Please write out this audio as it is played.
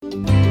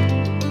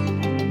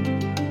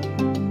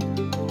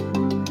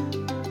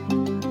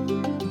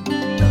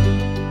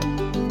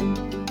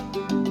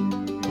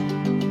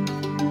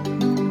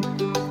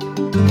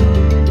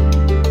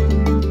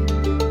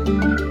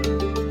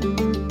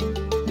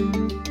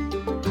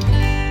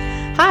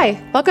Hi,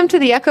 welcome to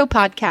the Echo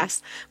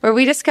Podcast, where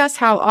we discuss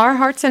how our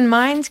hearts and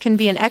minds can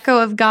be an echo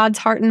of God's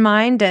heart and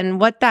mind and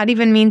what that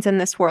even means in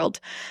this world.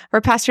 We're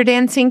Pastor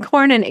Dan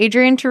Sinkhorn and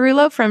Adrienne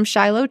Tarullo from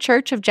Shiloh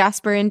Church of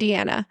Jasper,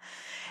 Indiana.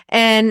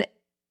 And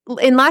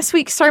in last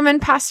week's sermon,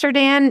 Pastor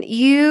Dan,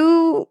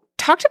 you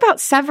talked about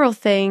several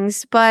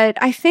things,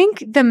 but I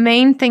think the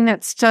main thing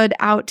that stood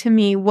out to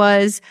me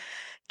was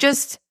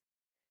just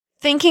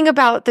thinking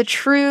about the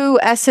true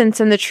essence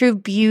and the true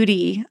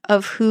beauty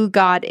of who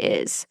God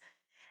is.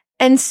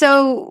 And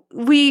so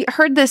we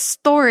heard this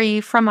story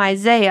from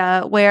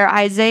Isaiah where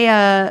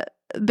Isaiah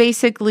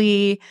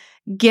basically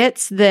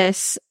gets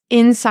this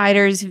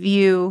insider's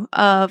view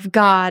of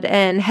God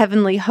and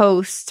heavenly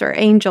hosts or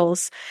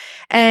angels.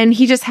 And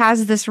he just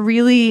has this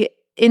really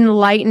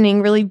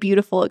enlightening, really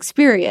beautiful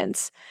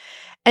experience.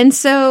 And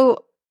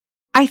so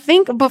I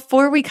think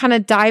before we kind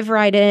of dive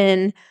right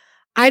in,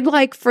 I'd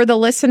like for the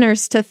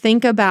listeners to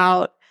think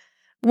about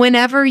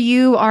whenever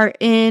you are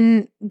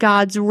in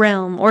God's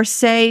realm, or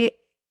say,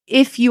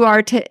 if you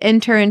are to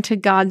enter into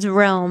God's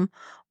realm,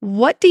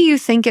 what do you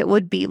think it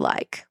would be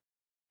like?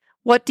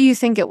 What do you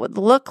think it would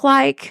look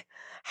like?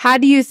 How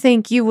do you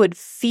think you would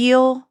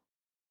feel?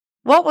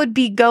 What would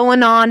be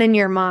going on in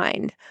your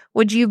mind?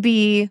 Would you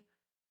be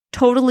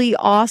totally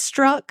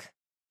awestruck?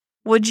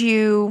 Would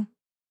you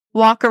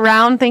walk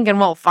around thinking,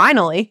 well,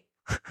 finally?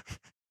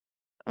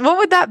 What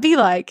would that be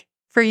like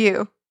for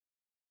you?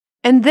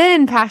 And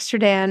then, Pastor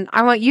Dan,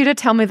 I want you to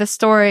tell me the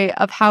story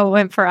of how it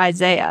went for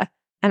Isaiah.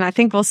 And I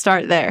think we'll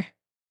start there.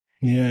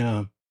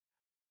 Yeah.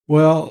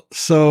 Well,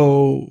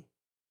 so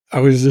I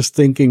was just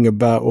thinking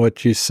about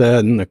what you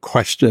said and the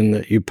question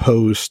that you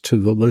posed to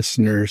the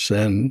listeners.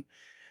 And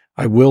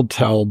I will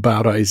tell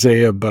about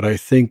Isaiah, but I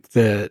think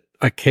that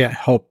I can't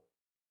help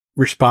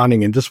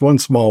responding in just one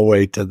small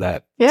way to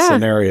that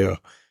scenario.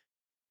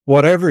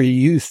 Whatever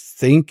you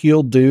think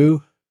you'll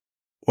do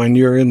when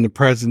you're in the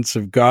presence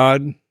of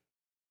God,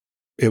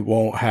 it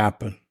won't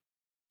happen.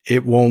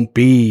 It won't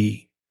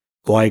be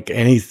like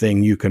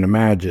anything you can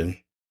imagine.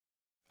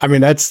 I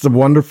mean, that's the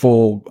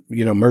wonderful,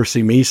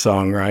 Mercy Me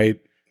song,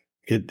 right?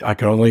 I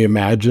can only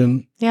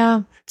imagine.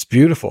 Yeah. It's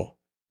beautiful.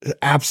 It's an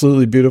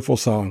absolutely beautiful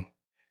song.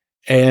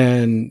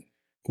 And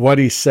what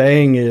he's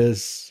saying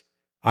is,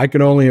 I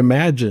can only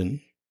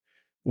imagine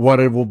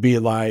what it will be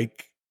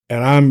like.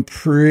 And I'm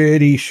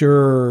pretty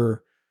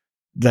sure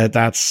that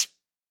that's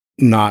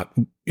not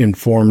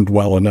informed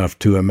well enough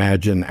to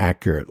imagine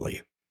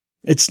accurately.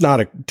 It's not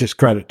a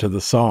discredit to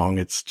the song.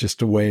 It's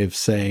just a way of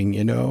saying,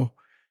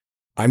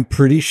 I'm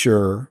pretty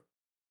sure.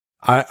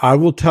 I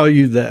will tell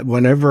you that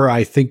whenever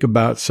I think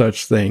about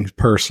such things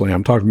personally,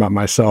 I'm talking about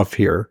myself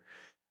here.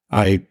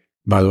 By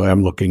the way,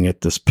 I'm looking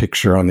at this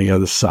picture on the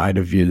other side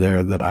of you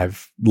there that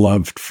I've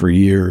loved for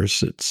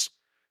years. It's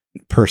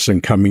a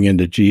person coming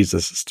into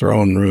Jesus'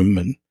 throne room,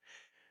 and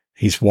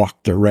he's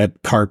walked the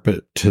red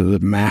carpet to the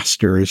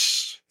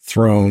master's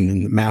throne,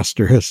 and the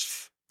master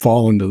has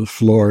fallen to the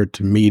floor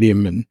to meet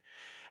him and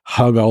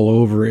hug all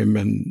over him,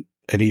 and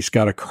he's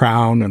got a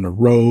crown and a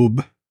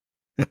robe.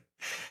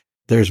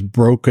 There's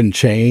broken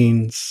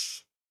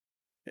chains.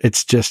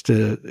 It's just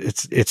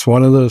it's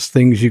one of those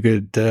things you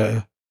could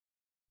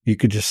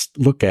just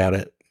look at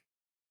it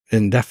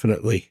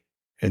indefinitely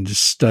and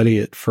just study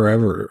it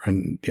forever.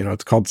 And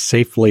it's called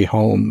Safely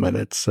Home, and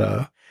it's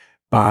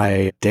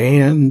by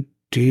Dan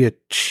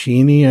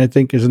Diacini, I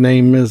think his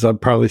name is. I'm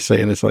probably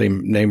saying his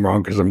name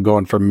wrong because I'm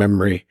going from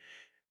memory,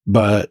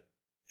 but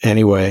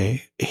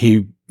anyway,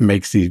 he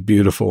makes these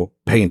beautiful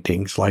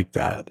paintings like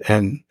that.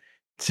 And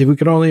see, we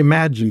can only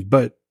imagine,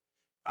 but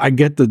I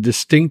get the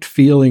distinct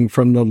feeling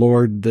from the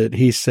Lord that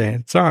he's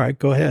saying, it's all right,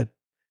 go ahead.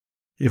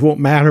 It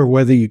won't matter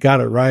whether you got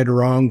it right or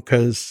wrong,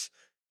 because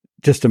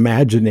just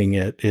imagining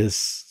it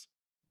is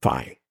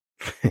fine,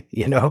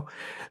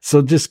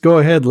 So just go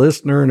ahead,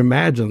 listener, and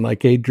imagine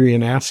like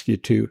Adrienne asked you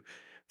to.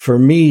 For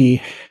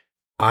me,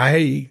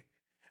 I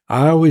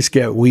always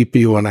get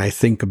weepy when I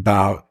think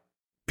about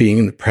being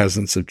in the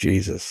presence of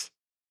Jesus.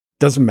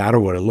 Doesn't matter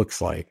what it looks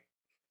like.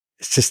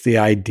 It's just the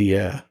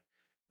idea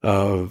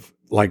of,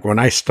 like, when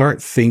I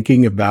start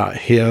thinking about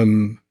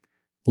him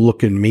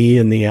looking me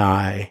in the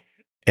eye,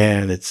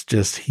 and it's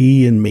just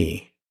he and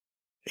me.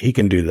 He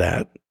can do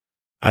that.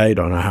 I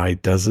don't know how he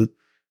does it,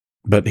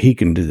 but he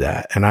can do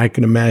that. And I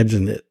can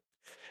imagine it.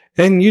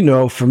 And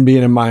from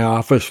being in my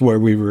office where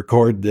we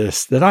record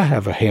this, that I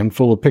have a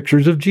handful of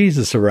pictures of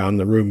Jesus around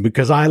the room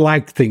because I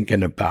like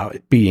thinking about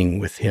being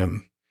with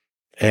him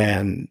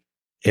and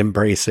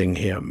embracing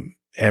him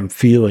and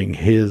feeling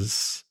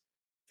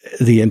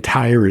the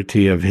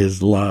entirety of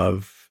his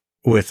love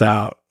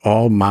without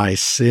all my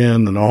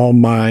sin and all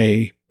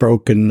my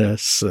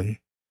brokenness and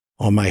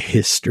all my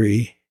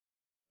history.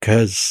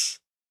 Because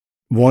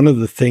one of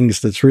the things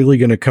that's really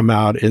going to come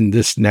out in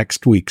this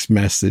next week's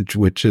message,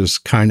 which is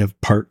kind of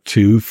part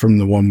 2 from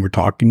the one we're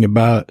talking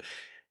about,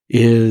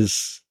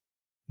 is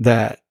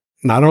that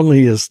not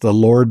only is the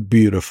Lord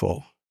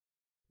beautiful,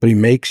 but he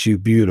makes you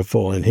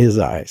beautiful in his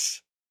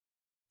eyes.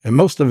 And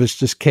most of us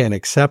just can't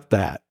accept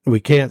that. We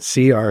can't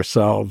see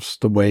ourselves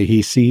the way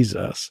he sees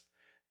us.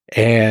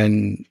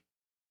 And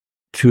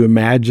to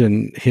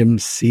imagine him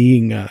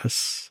seeing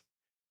us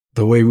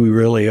the way we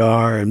really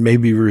are and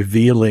maybe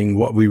revealing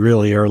what we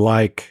really are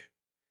like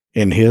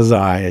in his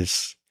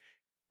eyes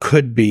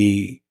could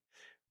be,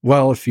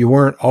 well, if you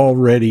weren't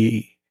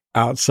already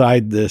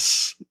outside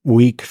this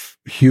weak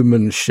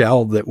human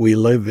shell that we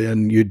live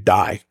in, you'd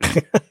die.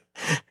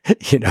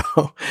 You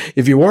know,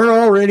 if you weren't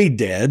already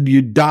dead,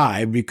 you'd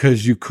die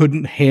because you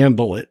couldn't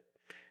handle it,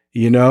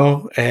 you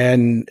know?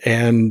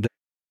 And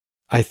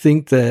I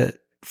think that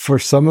for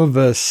some of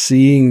us,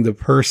 seeing the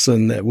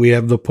person that we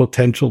have the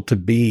potential to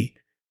be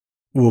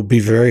will be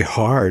very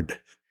hard.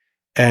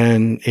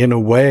 And in a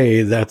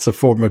way, that's a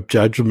form of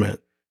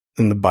judgment.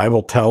 And the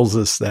Bible tells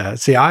us that.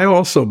 See, I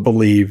also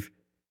believe,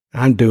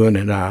 I'm doing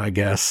it now, I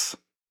guess,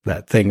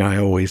 that thing I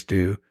always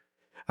do.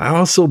 I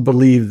also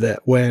believe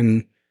that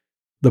when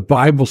the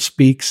Bible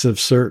speaks of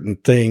certain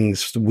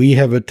things, we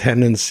have a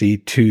tendency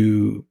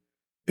to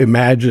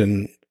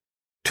imagine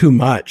too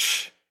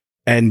much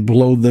and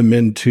blow them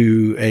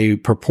into a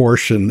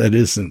proportion that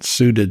isn't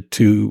suited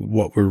to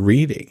what we're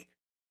reading.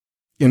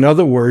 In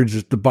other words,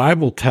 if the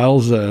Bible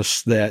tells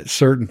us that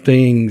certain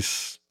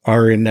things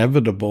are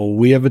inevitable,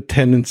 we have a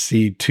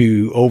tendency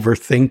to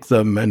overthink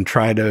them and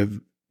try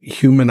to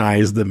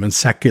humanize them and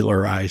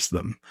secularize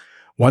them.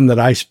 One that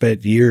I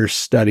spent years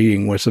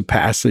studying was a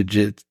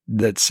passage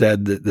that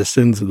said that the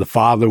sins of the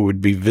father would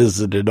be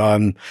visited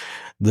on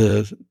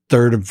the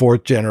third and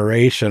fourth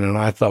generation. And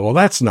I thought, well,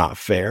 that's not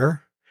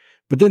fair.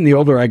 But then the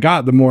older I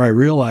got, the more I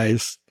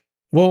realized,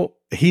 well,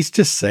 he's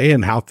just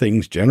saying how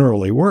things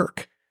generally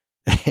work.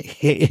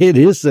 It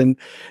isn't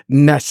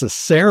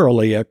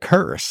necessarily a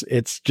curse.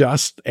 It's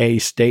just a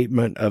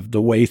statement of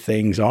the way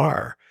things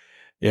are.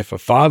 If a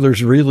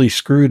father's really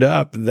screwed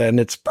up, then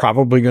it's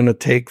probably going to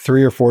take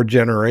 3 or 4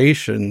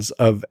 generations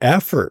of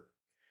effort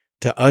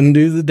to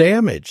undo the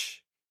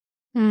damage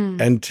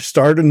and to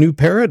start a new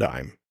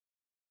paradigm,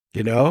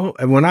 you know?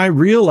 And when I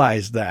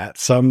realized that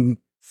some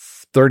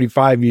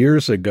 35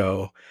 years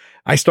ago,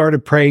 I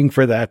started praying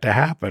for that to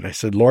happen. I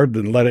said, Lord,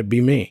 then let it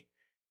be me.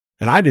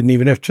 And I didn't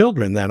even have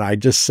children then. I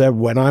just said,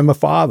 when I'm a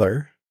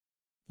father,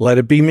 let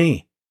it be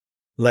me.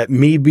 Let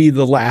me be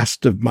the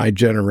last of my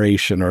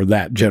generation or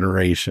that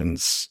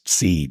generation's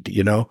seed,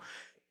 you know?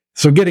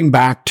 So getting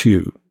back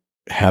to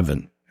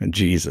heaven and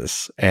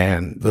Jesus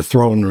and the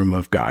throne room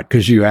of God,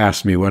 because you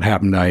asked me what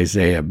happened to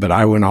Isaiah, but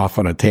I went off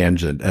on a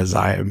tangent as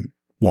I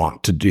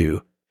want to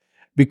do,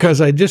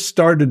 because I just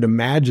started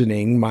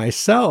imagining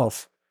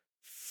myself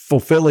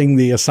fulfilling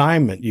the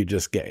assignment you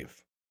just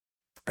gave.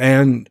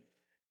 And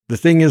the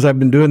thing is, I've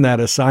been doing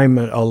that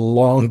assignment a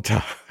long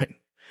time.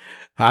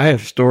 I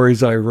have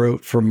stories I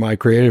wrote from my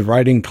creative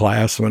writing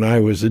class when I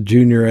was a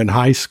junior in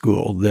high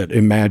school that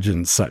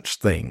imagined such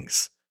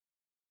things.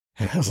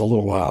 And that was a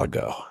little while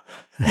ago.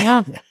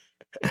 Yeah.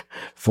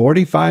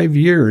 45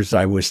 years,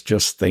 I was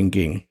just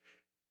thinking,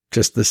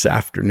 just this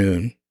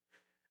afternoon,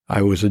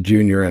 I was a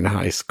junior in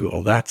high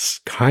school. That's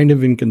kind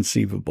of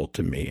inconceivable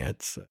to me.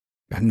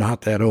 I'm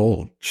not that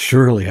old.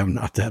 Surely I'm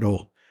not that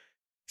old.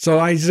 So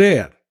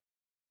Isaiah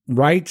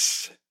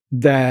writes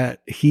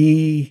that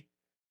he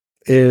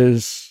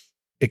is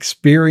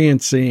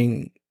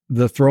experiencing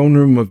the throne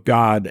room of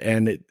God,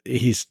 and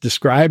he's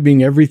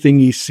describing everything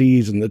he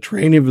sees, and the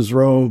train of his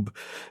robe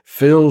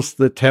fills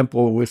the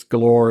temple with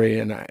glory.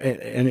 And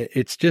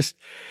it's just,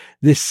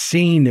 this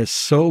scene is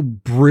so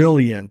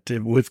brilliant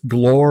with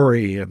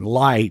glory and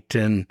light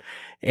and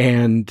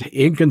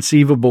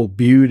inconceivable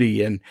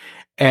beauty.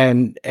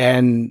 And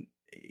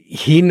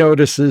he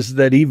notices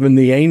that even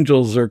the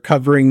angels are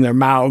covering their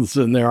mouths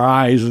and their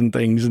eyes and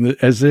things, and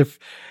as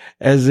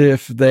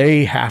if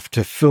they have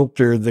to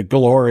filter the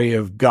glory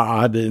of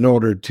God in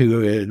order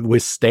to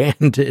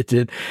withstand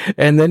it.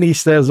 And then he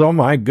says, oh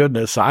my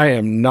goodness, I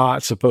am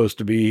not supposed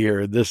to be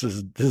here. This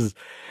is,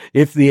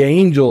 if the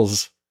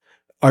angels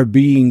are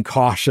being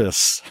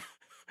cautious,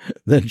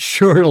 then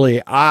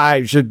surely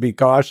I should be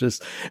cautious.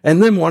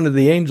 And then one of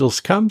the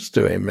angels comes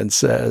to him and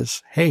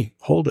says, hey,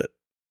 hold it.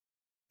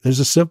 There's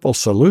a simple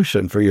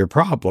solution for your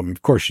problem.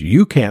 Of course,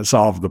 you can't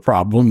solve the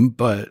problem,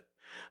 but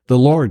the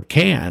Lord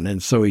can.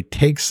 And so he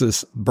takes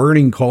this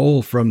burning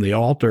coal from the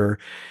altar.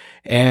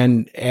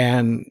 And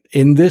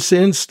in this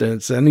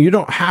instance, and you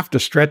don't have to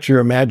stretch your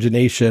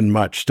imagination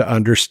much to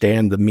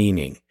understand the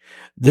meaning.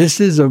 This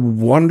is a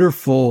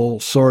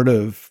wonderful sort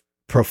of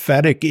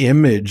prophetic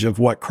image of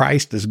what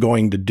Christ is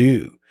going to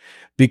do,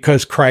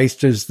 because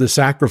Christ is the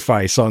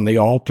sacrifice on the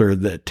altar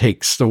that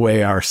takes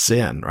away our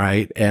sin,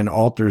 right? And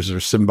altars are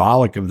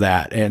symbolic of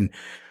that. And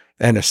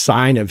a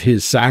sign of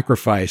his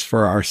sacrifice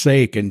for our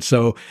sake. And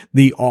so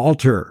the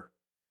altar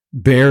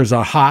bears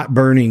a hot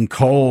burning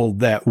coal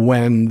that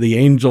when the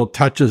angel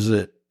touches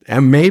it,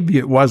 and maybe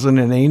it wasn't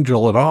an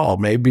angel at all,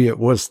 maybe it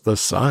was the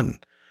sun,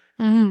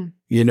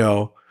 you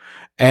know,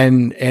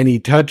 and he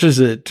touches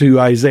it to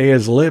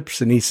Isaiah's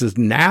lips and he says,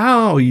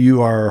 now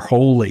you are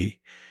holy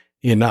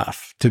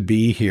enough to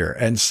be here.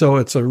 And so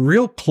it's a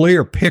real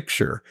clear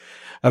picture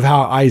of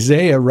how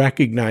Isaiah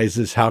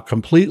recognizes how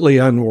completely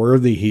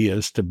unworthy he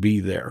is to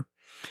be there.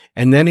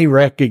 And then he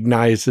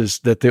recognizes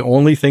that the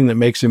only thing that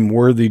makes him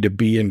worthy to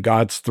be in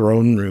God's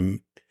throne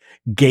room,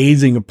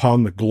 gazing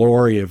upon the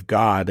glory of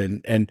God.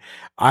 And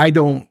I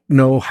don't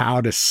know how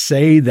to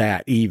say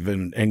that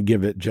even and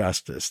give it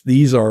justice.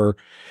 These are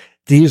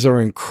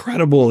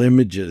incredible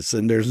images,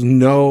 and there's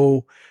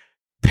no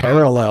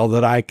parallel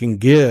that I can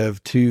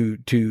give to,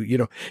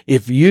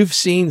 if you've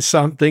seen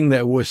something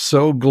that was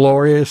so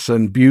glorious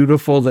and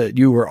beautiful that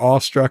you were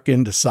awestruck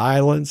into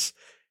silence,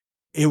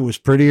 it was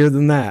prettier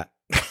than that.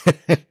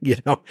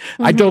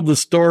 I told the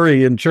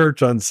story in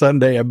church on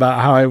Sunday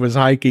about how I was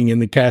hiking in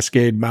the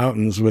Cascade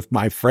Mountains with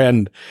my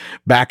friend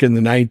back in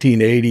the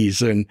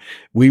 1980s. And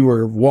we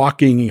were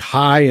walking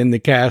high in the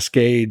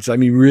Cascades. I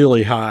mean,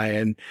 really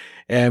high.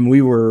 And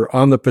we were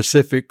on the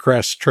Pacific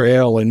Crest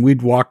Trail, and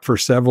we'd walked for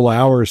several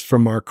hours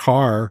from our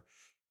car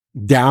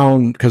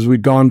down, because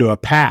we'd gone to a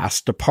pass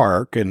to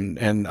park,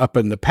 and up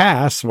in the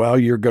pass, well,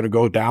 you're going to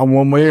go down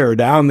one way or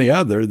down the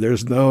other.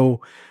 There's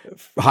no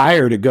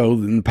higher to go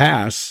than the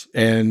pass.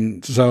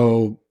 And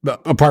so,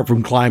 apart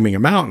from climbing a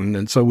mountain.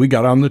 And so we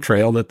got on the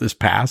trail at this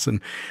pass,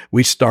 and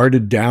we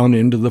started down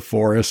into the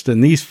forest.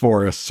 And these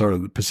forests are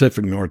the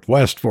Pacific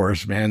Northwest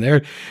forest, man.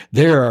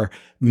 There are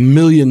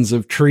millions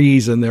of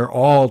trees, and they're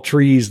all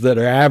trees that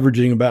are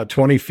averaging about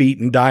 20 feet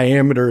in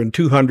diameter and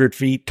 200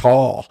 feet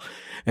tall.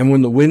 And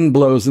when the wind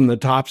blows in the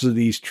tops of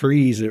these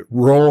trees, it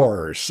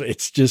roars.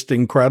 It's just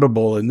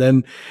incredible. And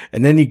then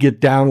you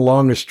get down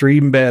along a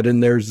stream bed,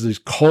 and there's these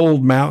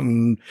cold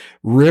mountain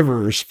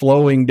rivers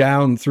flowing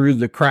down through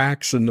the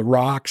cracks and the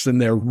rocks,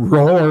 and they're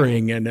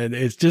roaring. And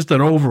it's just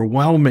an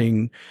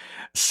overwhelming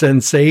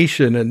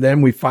sensation. And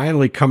then we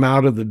finally come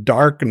out of the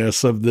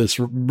darkness of this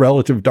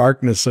relative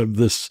darkness of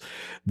this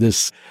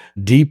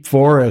deep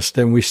forest,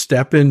 and we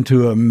step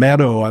into a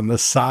meadow on the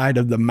side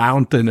of the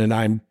mountain, and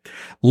I'm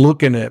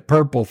looking at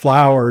purple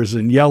flowers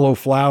and yellow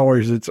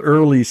flowers. It's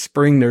early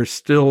spring. There's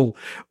still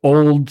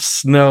old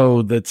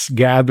snow that's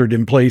gathered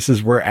in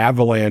places where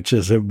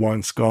avalanches have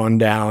once gone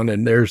down.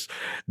 And there's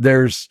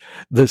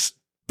this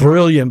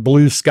brilliant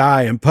blue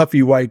sky and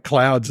puffy white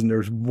clouds, and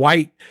there's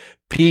white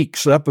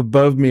peaks up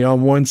above me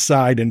on one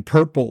side, and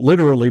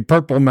literally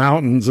purple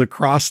mountains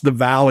across the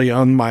valley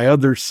on my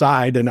other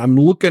side. And I'm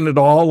looking at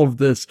all of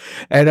this,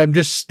 and I'm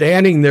just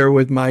standing there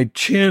with my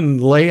chin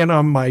laying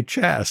on my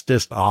chest,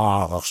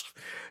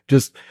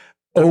 just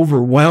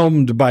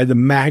overwhelmed by the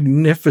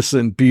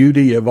magnificent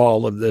beauty of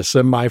all of this.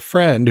 And my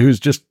friend, who's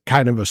just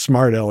kind of a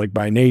smart aleck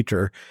by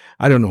nature,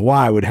 I don't know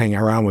why I would hang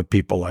around with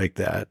people like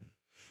that,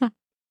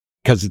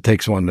 because it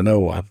takes one to know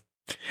one.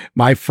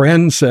 My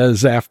friend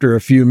says after a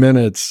few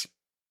minutes,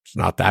 "It's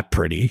not that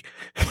pretty."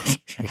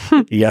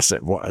 Yes,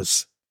 it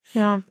was.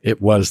 Yeah.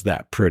 It was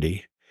that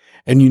pretty.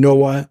 And you know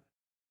what?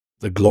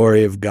 The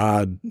glory of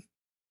God,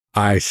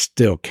 I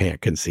still can't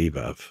conceive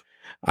of.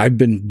 I've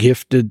been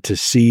gifted to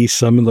see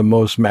some of the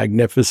most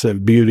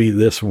magnificent beauty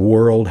this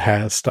world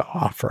has to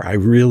offer. I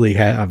really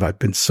have. I've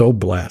been so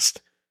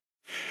blessed.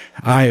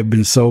 I have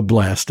been so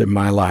blessed in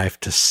my life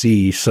to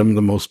see some of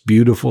the most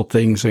beautiful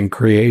things in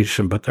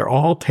creation, but they're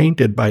all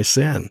tainted by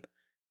sin.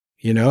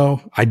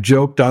 I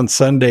joked on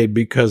Sunday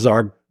because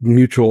our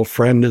mutual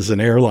friend is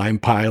an airline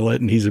pilot,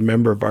 and he's a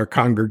member of our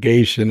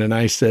congregation. And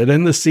I said,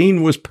 and the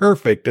scene was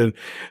perfect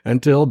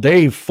until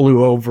Dave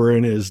flew over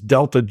in his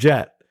Delta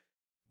jet.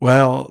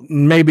 Well,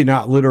 maybe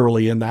not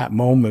literally in that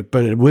moment,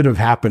 but it would have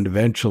happened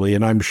eventually.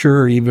 And I'm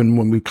sure even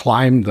when we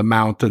climbed the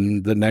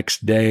mountain the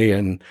next day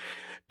and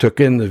took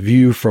in the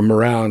view from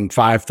around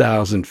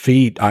 5,000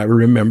 feet, I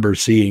remember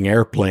seeing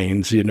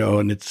airplanes,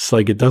 and it's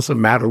like, it doesn't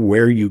matter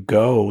where you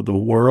go. The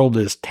world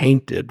is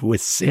tainted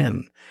with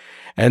sin.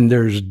 And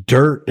there's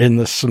dirt in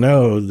the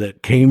snow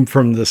that came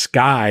from the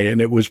sky,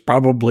 and it was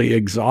probably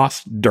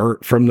exhaust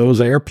dirt from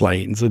those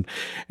airplanes. And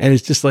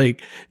it's just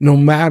like, no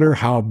matter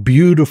how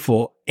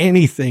beautiful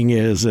anything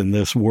is in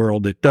this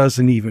world, it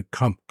doesn't even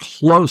come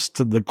close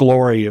to the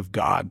glory of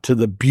God, to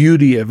the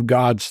beauty of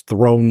God's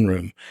throne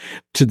room,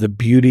 to the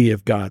beauty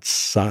of God's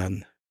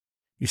Son.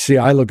 You see,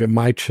 I look at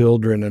my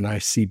children and I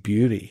see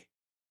beauty.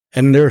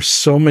 And there are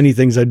so many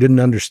things I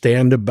didn't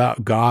understand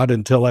about God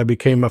until I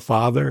became a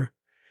father.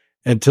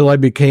 Until I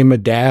became a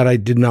dad, I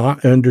did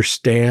not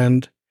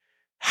understand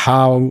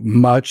how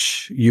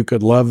much you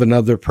could love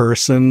another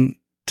person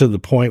to the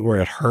point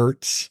where it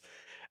hurts.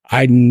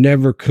 I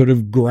never could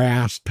have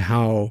grasped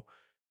how,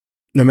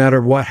 no matter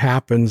what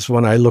happens,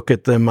 when I look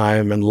at them, I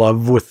am in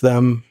love with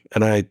them,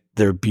 and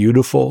they're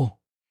beautiful.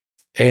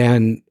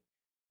 And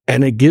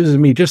it gives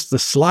me just the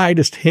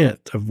slightest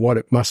hint of what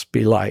it must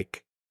be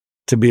like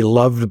to be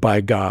loved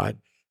by God.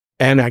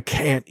 And I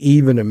can't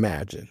even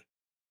imagine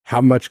how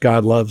much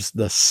God loves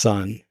the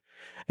Son.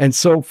 And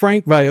so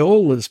Frank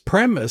Viola's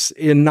premise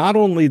in not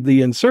only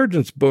the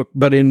Insurgents book,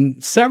 but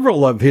in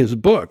several of his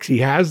books, he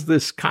has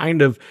this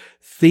kind of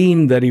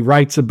theme that he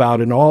writes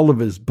about in all of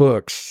his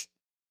books.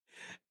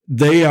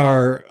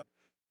 They're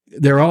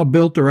all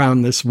built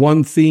around this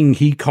one thing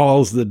he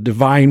calls the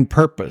divine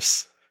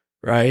purpose,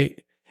 right?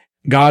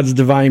 God's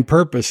divine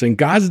purpose. And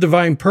God's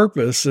divine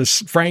purpose, as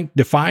Frank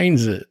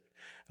defines it,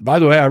 By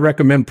the way, I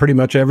recommend pretty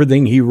much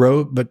everything he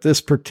wrote, but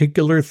this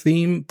particular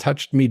theme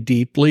touched me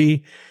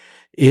deeply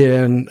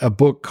in a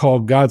book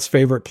called God's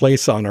Favorite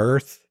Place on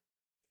Earth.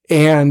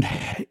 And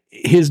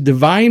his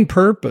divine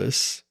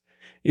purpose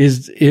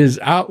is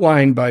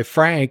outlined by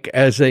Frank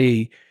as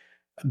a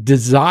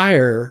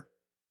desire,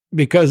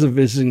 because of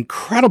his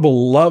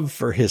incredible love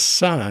for his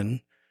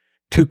son,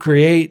 to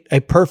create a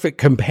perfect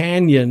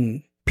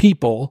companion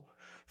people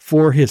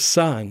for his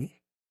son.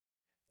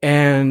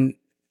 And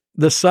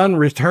the son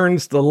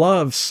returns the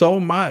love so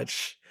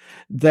much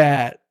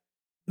that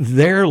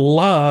their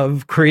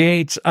love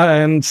creates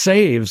and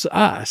saves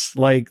us.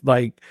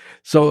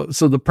 So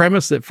the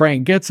premise that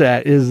Frank gets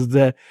at is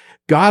that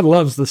God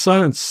loves the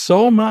son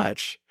so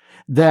much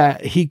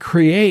that he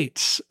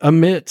creates,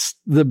 amidst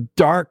the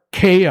dark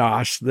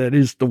chaos that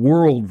is the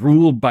world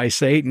ruled by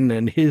Satan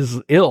and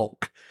his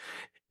ilk,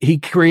 he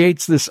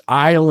creates this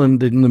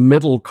island in the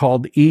middle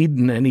called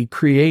Eden, and he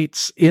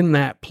creates in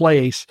that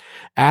place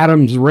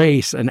Adam's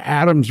race, and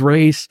Adam's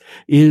race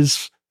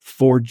is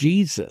for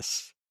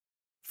Jesus,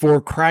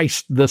 for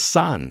Christ the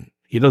Son.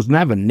 He doesn't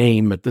have a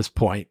name at this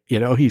point.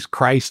 He's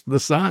Christ the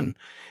Son.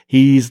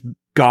 He's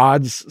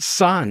God's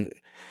Son.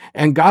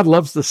 And God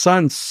loves the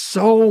Son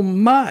so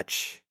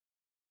much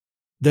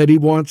that he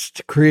wants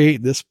to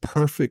create this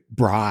perfect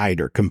bride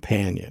or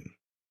companion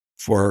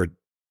for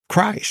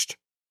Christ,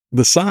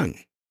 the Son.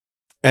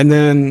 And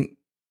then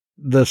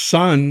the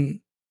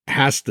Son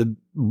has to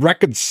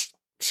reconcile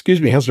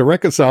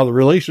the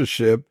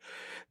relationship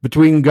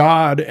between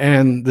God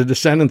and the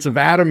descendants of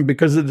Adam,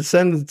 because the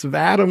descendants of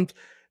Adam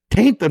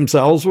taint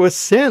themselves with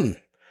sin.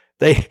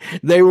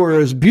 They were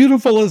as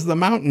beautiful as the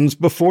mountains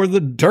before the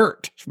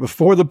dirt,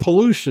 before the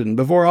pollution,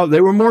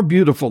 they were more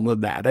beautiful than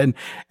that,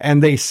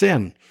 and they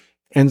sin.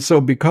 And so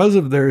because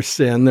of their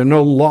sin, they're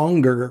no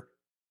longer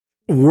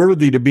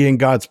worthy to be in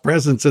God's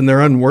presence, and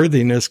their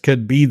unworthiness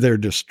could be their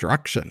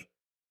destruction.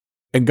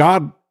 And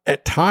God,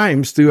 at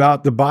times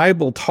throughout the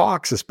Bible,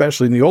 talks,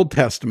 especially in the Old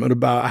Testament,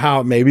 about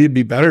how maybe it'd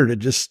be better to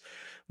just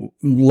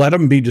let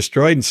them be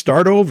destroyed and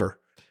start over.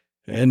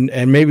 And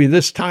maybe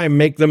this time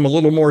make them a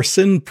little more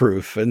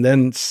sin-proof. And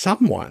then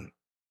someone,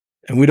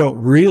 and we don't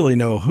really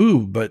know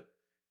who, but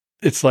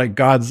it's like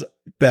God's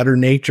better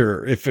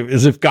nature,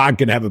 as if God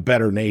could have a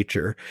better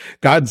nature.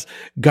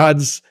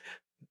 God's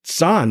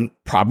Son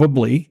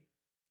probably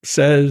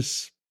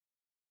says,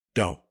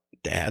 "Don't,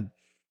 Dad.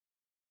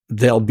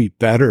 They'll be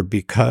better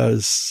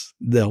because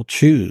they'll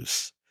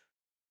choose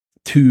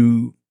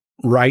to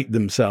right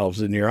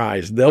themselves in your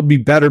eyes. They'll be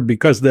better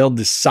because they'll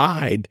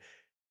decide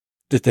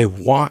that they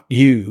want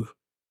you,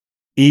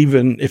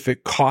 even if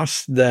it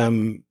costs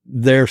them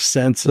their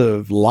sense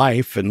of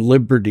life and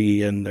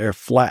liberty and their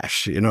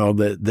flesh,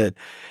 that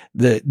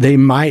they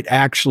might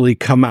actually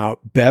come out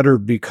better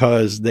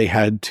because they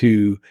had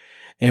to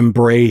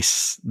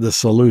embrace the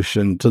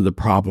solution to the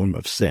problem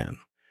of sin."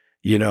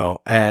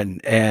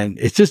 And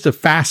it's just a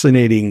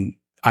fascinating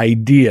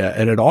idea.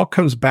 And it all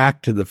comes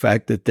back to the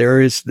fact that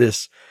there is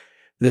this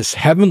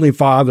Heavenly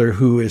Father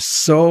who is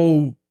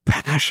so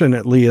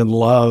passionately in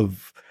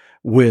love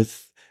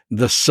with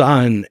the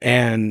Son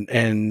and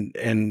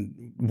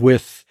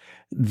with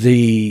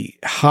the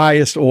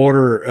highest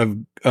order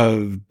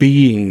of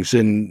beings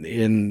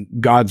in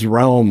God's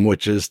realm,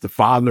 which is the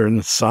Father and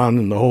the Son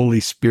and the Holy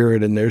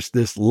Spirit. And there's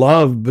this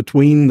love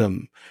between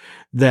them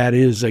that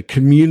is a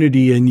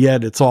community, and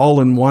yet it's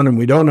all in one, and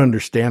we don't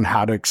understand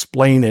how to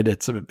explain it.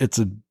 It's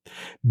a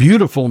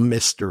beautiful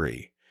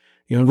mystery.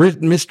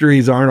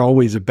 Mysteries aren't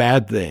always a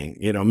bad thing.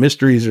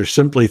 Mysteries are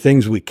simply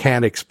things we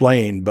can't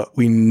explain, but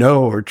we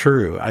know are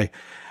true.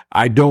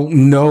 I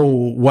don't know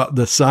what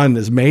the sun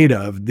is made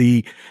of.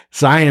 The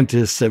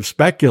scientists have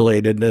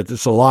speculated that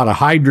it's a lot of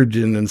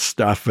hydrogen and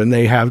stuff, and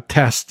they have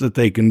tests that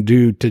they can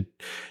do to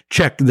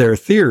check their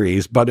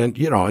theories. But,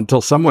 until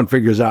someone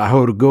figures out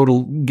how to go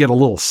to get a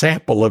little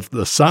sample of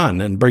the sun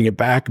and bring it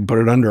back and put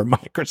it under a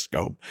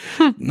microscope,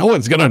 no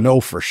one's going to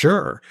know for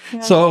sure.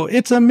 Yeah. So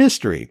it's a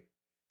mystery.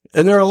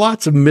 And there are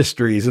lots of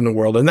mysteries in the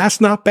world, and that's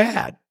not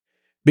bad,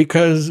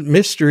 because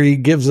mystery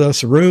gives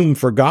us room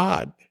for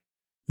God.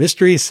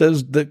 Mystery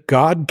says that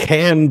God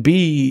can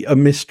be a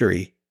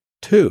mystery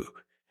too,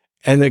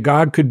 and that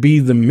God could be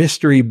the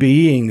mystery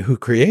being who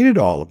created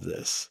all of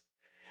this.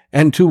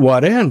 And to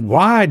what end?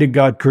 Why did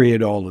God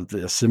create all of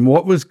this? And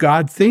what was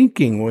God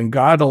thinking when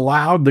God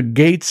allowed the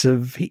gates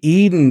of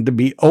Eden to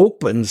be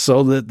open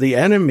so that the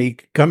enemy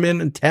could come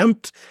in and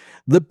tempt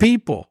the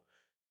people?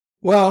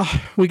 Well,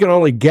 we can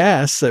only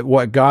guess at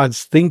what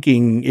God's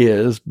thinking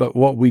is, but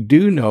what we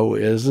do know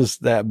is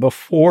that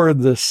before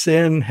the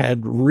sin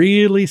had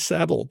really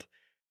settled,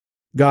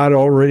 God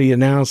already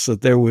announced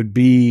that there would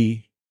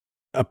be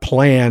a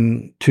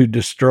plan to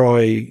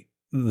destroy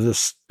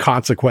this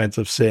consequence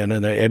of sin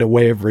and a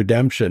way of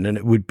redemption, and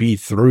it would be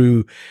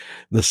through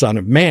the Son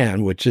of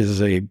Man, which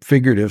is a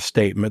figurative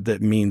statement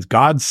that means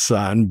God's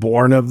Son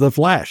born of the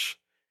flesh.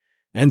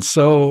 And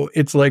so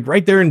it's like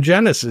right there in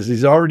Genesis,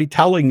 he's already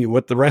telling you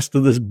what the rest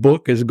of this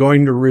book is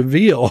going to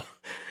reveal.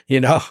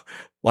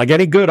 Like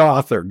any good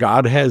author,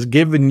 God has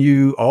given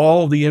you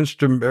all the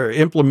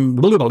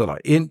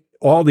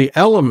all the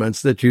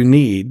elements that you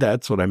need.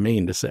 That's what I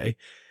mean to say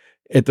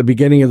at the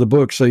beginning of the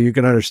book, so you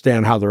can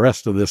understand how the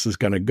rest of this is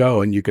going to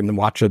go and you can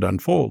watch it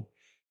unfold.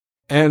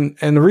 And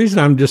the reason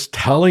I'm just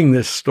telling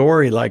this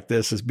story like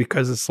this is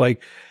because it's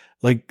like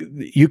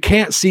you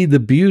can't see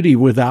the beauty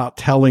without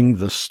telling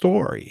the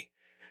story.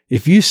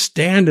 If you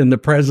stand in the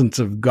presence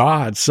of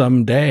God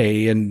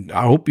someday, and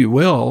I hope you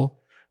will,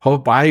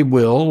 hope I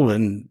will,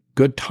 and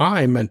good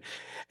time,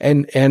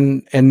 and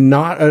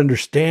not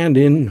understand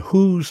in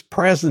whose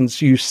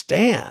presence you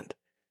stand,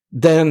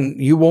 then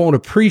you won't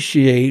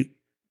appreciate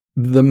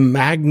the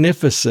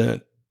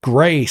magnificent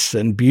grace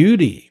and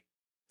beauty.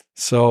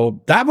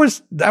 So that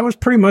was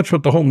pretty much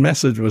what the whole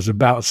message was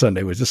about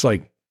Sunday. It was just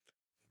like,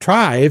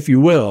 try, if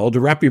you will, to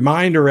wrap your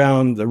mind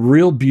around the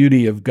real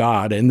beauty of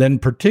God, and then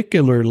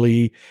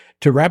particularly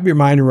to wrap your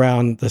mind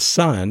around the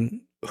Son,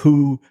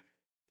 who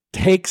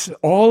takes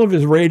all of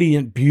his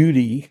radiant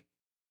beauty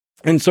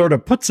and sort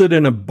of puts it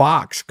in a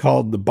box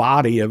called the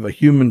body of a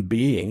human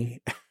being.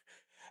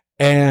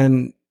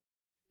 And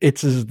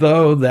it's as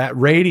though that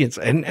radiance,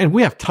 and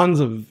we have tons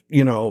of,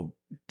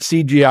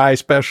 CGI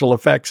special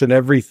effects and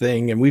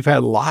everything. And we've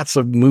had lots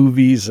of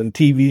movies and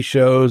TV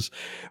shows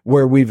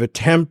where we've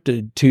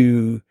attempted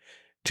to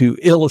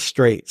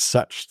illustrate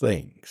such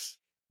things.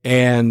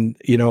 And,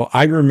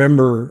 I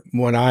remember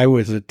when I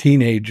was a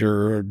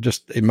teenager, or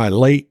just in my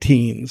late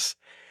teens,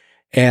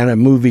 and a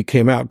movie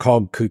came out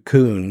called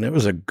Cocoon. It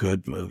was a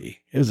good movie.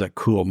 It was a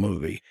cool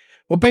movie.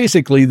 Well,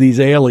 basically, these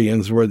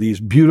aliens were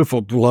these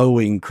beautiful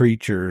glowing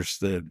creatures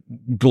that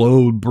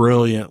glowed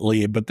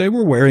brilliantly, but they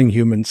were wearing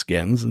human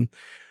skins. And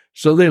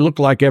so they looked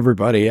like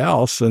everybody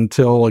else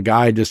until a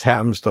guy just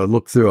happens to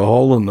look through a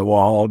hole in the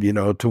wall,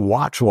 to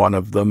watch one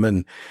of them,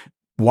 and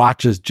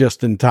watches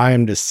just in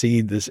time to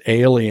see this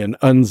alien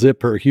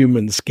unzip her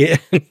human skin.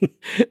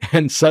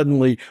 And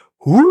suddenly,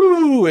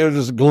 whoo, it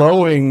was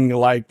glowing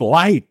like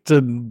light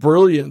and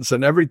brilliance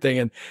and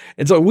everything.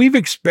 And so we've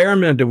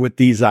experimented with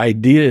these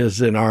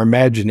ideas in our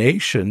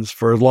imaginations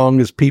for as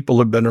long as people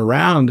have been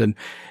around.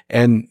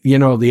 And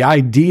the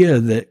idea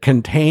that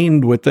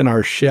contained within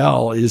our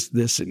shell is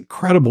this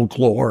incredible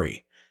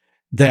glory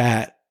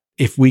that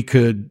if we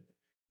could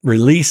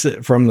release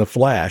it from the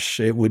flesh,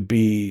 it would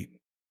be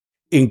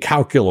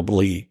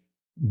incalculably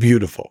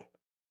beautiful.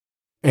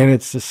 And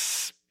it's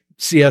this,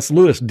 C.S.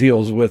 Lewis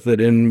deals with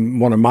it in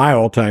one of my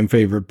all-time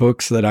favorite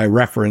books that I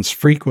reference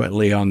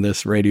frequently on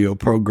this radio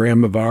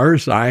program of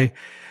ours. I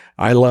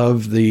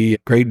love The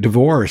Great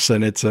Divorce,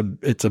 and it's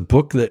a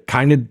book that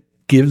kind of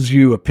gives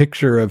you a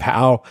picture of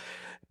how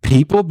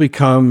people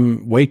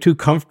become way too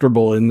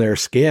comfortable in their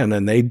skin,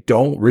 and they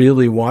don't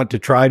really want to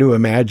try to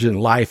imagine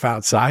life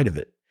outside of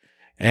it.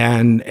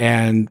 And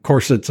of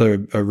course, it's a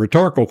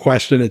rhetorical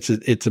question.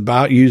 It's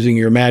about using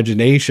your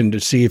imagination to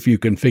see if you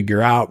can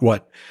figure out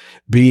what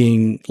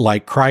being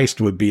like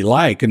Christ would be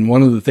like. And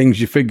one of the things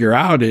you figure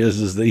out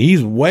is that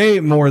he's way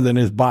more than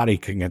his body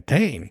can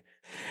contain.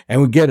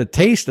 And we get a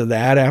taste of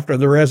that after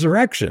the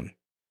resurrection,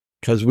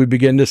 because we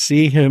begin to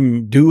see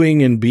him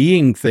doing and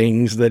being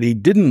things that he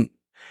didn't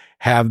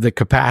have the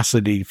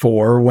capacity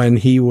for when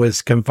he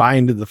was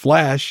confined to the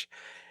flesh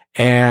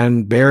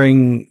and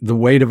bearing the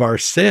weight of our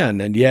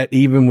sin. And yet,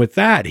 even with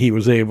that, he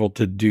was able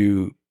to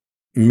do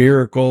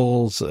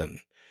miracles. And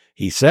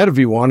he said if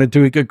he wanted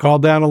to, he could call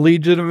down a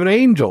legion of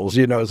angels,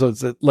 so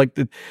it's like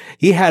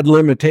he had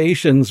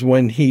limitations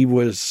when he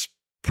was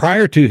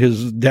prior to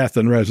his death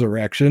and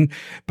resurrection,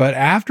 but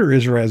after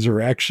his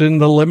resurrection,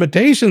 the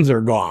limitations are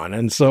gone.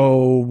 And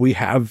so we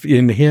have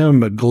in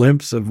him a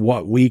glimpse of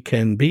what we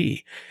can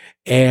be.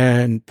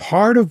 And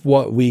part of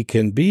what we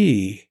can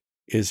be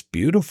is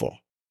beautiful.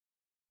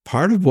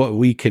 Part of what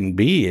we can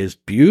be is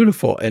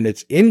beautiful, and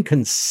it's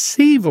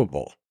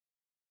inconceivable.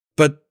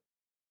 But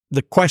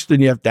the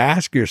question you have to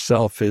ask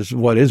yourself is,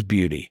 what is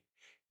beauty?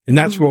 And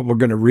that's what we're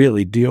going to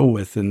really deal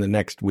with in the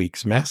next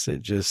week's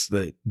message, is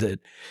that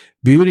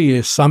beauty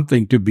is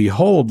something to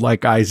behold,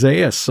 like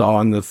Isaiah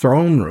saw in the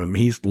throne room.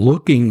 He's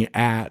looking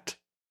at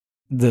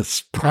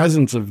this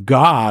presence of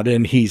God,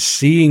 and he's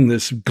seeing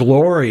this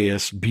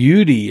glorious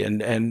beauty.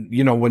 And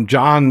when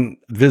John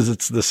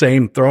visits the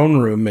same throne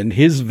room in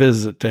his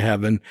visit to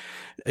heaven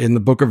in the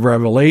book of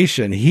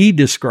Revelation, he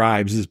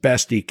describes as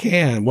best he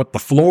can what the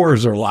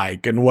floors are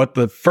like and what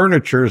the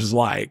furniture is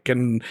like.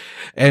 And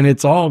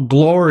it's all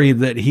glory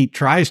that he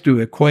tries to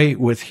equate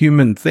with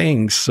human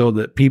things so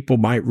that people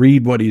might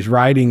read what he's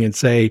writing and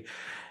say,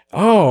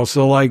 oh,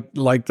 so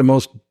like the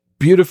most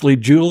beautifully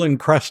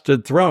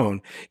jewel-encrusted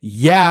throne.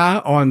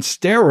 Yeah, on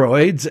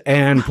steroids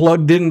and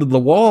plugged into the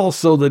wall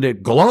so that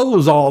it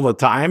glows all the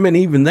time. And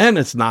even then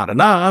it's not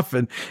enough.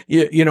 And,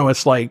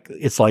 it's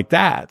like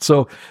that.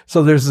 So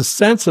there's a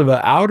sense of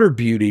an outer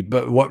beauty,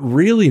 but what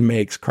really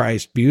makes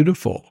Christ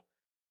beautiful,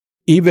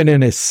 even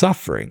in his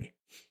suffering,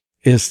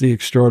 is the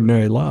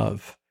extraordinary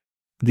love,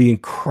 the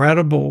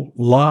incredible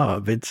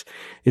love. It's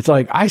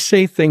like I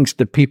say things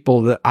to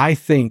people that I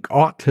think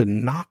ought to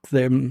knock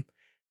them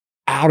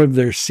out of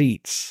their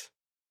seats.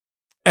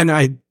 And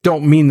I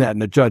don't mean that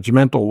in a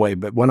judgmental way,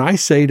 but when I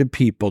say to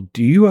people,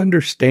 do you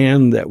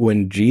understand that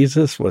when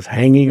Jesus was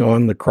hanging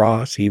on the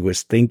cross, he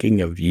was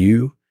thinking of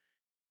you?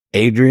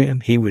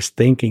 Adrienne, he was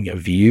thinking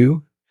of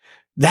you.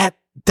 That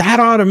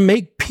ought to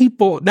make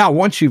people, now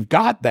once you've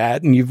got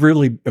that and you've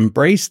really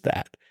embraced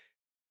that,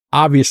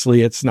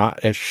 obviously it's not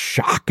as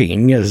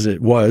shocking as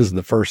it was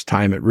the first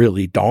time it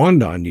really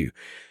dawned on you.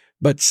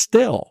 But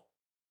still,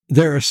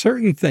 there are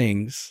certain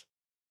things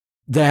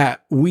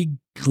that we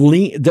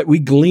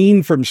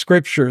glean from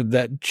Scripture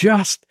that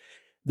just,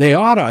 they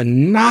ought to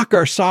knock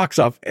our socks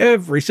off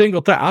every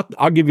single time.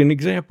 I'll give you an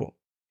example.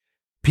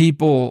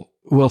 People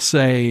will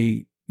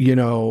say,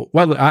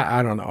 well,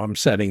 I don't know, I'm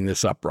setting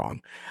this up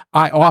wrong.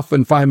 I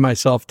often find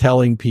myself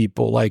telling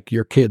people, like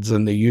your kids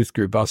in the youth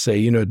group, I'll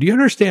say, do you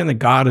understand that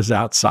God is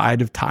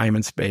outside of time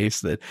and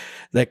space?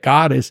 That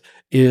God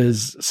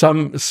is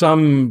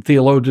some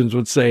theologians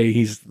would say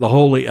he's the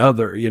holy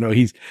other,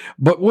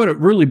 but what it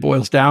really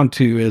boils down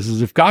to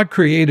is if God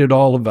created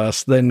all of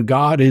us, then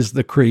God is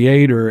the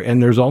creator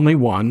and there's only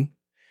one.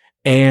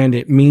 And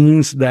it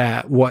means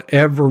that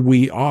whatever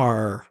we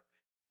are,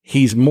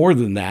 he's more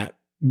than that,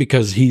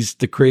 because he's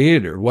the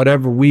creator.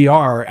 Whatever we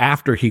are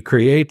after he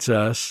creates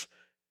us,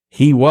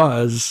 he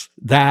was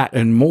that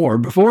and more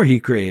before he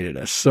created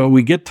us. So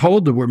we get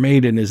told that we're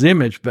made in his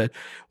image, but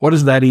what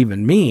does that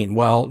even mean?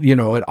 Well,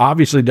 it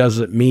obviously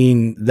doesn't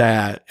mean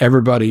that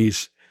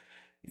everybody's,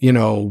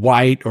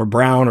 white or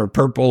brown or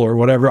purple or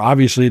whatever.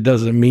 Obviously it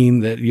doesn't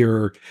mean that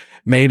you're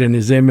made in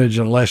his image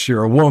unless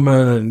you're a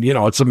woman. And,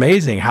 it's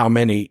amazing how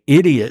many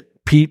idiot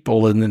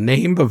people in the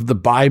name of the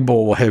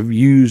Bible have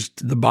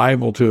used the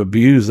Bible to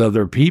abuse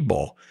other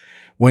people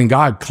when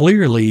God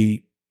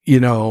clearly,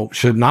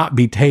 should not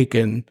be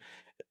taken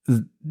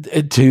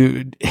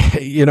to,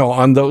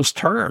 on those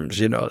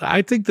terms.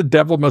 I think the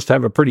devil must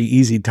have a pretty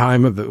easy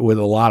time of it with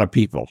a lot of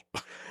people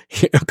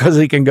because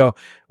he can go,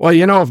 well,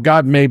 if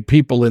God made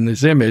people in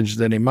his image,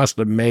 then he must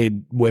have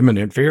made women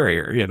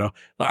inferior,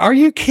 Are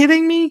you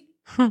kidding me?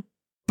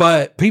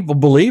 But people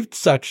believed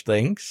such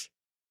things.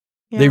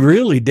 Yeah. They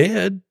really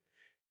did.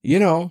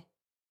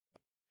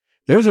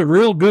 There's a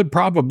real good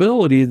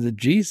probability that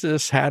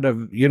Jesus had a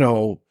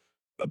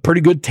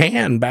pretty good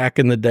tan back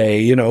in the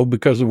day,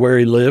 because of where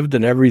he lived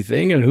and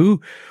everything. And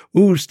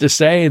who's to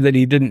say that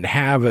he didn't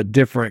have a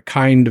different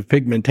kind of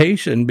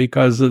pigmentation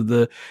because of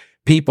the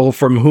people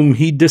from whom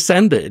he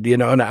descended,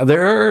 Now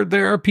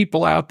there are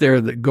people out there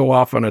that go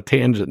off on a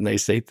tangent and they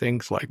say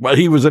things like, well,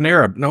 he was an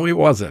Arab. No, he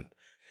wasn't.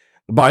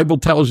 The Bible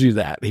tells you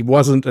that. He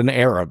wasn't an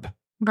Arab.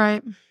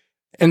 Right.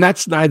 And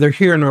that's neither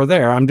here nor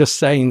there. I'm just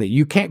saying that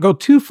you can't go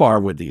too far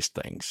with these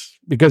things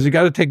because you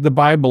got to take the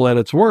Bible at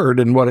its word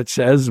and what it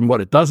says and what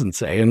it doesn't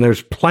say. And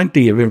there's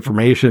plenty of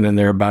information in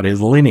there about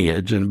his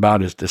lineage and about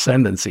his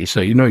descendancy.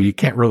 So, you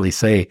can't really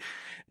say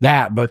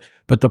that. But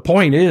the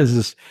point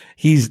is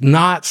he's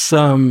not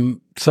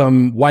some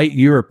white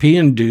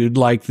European dude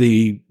like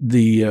the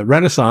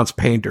Renaissance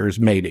painters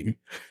made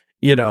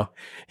him.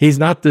 He's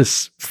not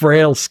this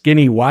frail,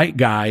 skinny white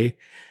guy,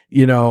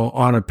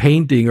 on a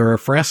painting or a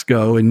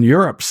fresco in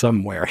Europe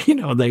somewhere.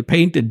 They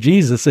painted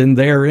Jesus in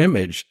their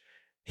image.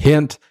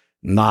 Hint,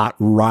 not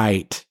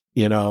right.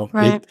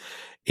 Right.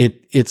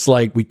 It's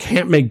like we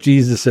can't make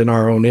Jesus in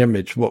our own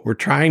image. What we're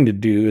trying to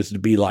do is to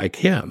be like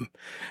him.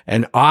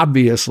 And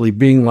obviously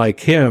being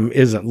like him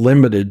isn't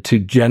limited to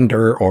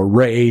gender or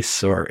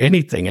race or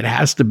anything. It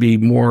has to be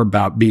more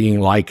about being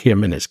like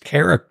him in his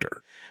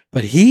character.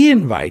 But he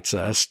invites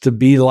us to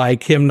be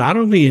like him, not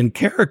only in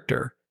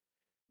character,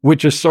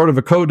 which is sort of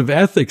a code of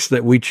ethics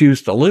that we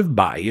choose to live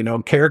by.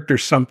 Character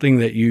is something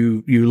that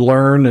you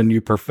learn and you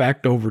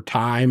perfect over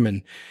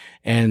time.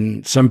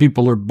 And some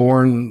people are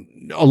born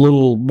a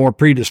little more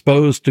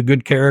predisposed to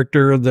good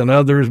character than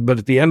others. But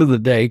at the end of the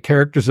day,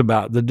 character is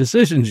about the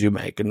decisions you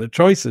make and the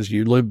choices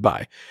you live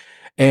by.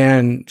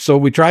 And so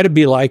we try to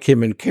be like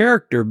him in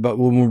character, but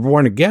when we're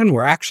born again,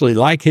 we're actually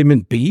like him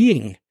in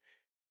being.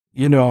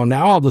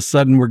 Now all of a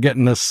sudden we're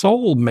getting a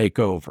soul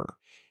makeover.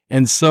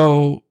 And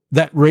so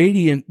that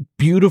radiant,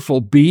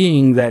 beautiful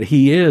being that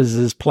he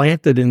is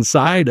planted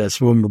inside us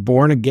when we're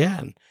born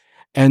again.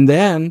 And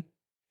then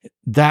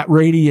that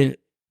radiant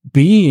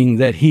being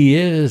that he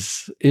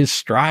is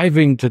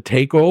striving to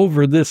take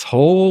over this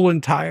whole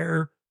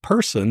entire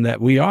person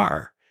that we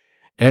are.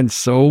 And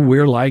so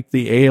we're like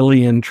the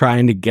alien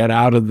trying to get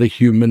out of the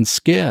human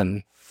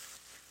skin.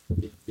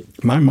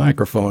 My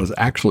microphone is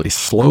actually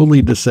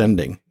slowly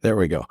descending. There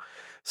we go.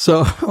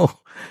 So,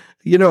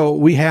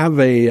 we have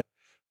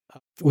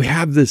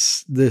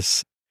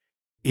this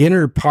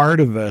inner part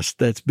of us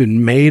that's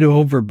been made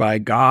over by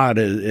God.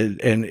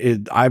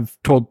 And I've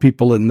told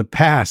people in the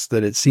past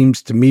that it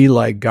seems to me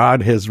like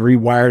God has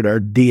rewired our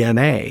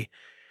DNA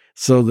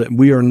so that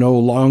we are no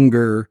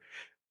longer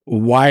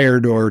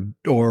wired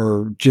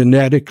or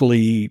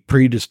genetically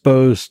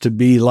predisposed to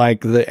be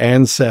like the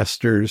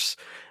ancestors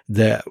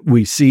that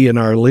we see in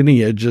our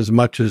lineage, as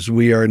much as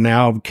we are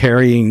now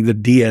carrying the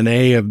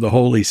DNA of the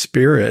Holy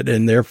Spirit.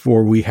 And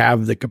therefore we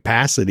have the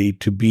capacity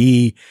to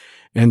be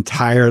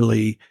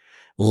entirely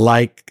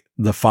like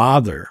the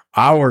Father,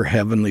 our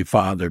Heavenly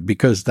Father,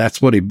 because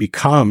that's what he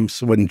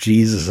becomes when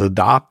Jesus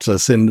adopts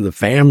us into the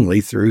family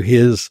through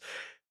his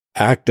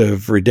act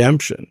of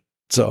redemption.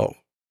 So,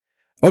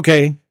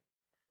 okay.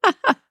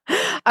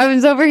 I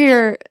was over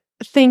here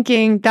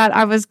thinking that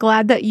I was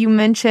glad that you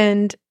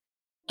mentioned,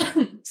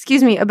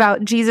 excuse me,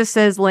 about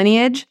Jesus's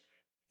lineage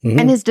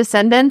and his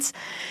descendants,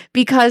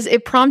 because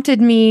it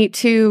prompted me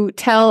to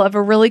tell of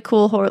a really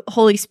cool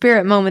Holy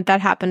Spirit moment that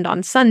happened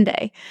on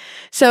Sunday.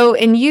 So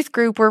in youth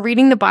group, we're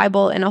reading the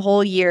Bible in a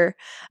whole year.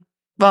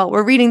 Well,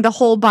 we're reading the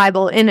whole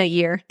Bible in a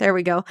year. There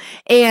we go.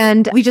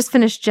 And we just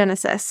finished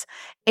Genesis.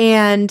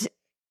 And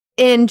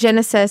in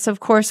Genesis,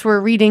 of course,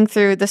 we're reading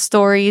through the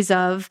stories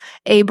of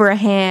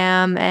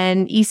Abraham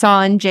and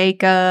Esau and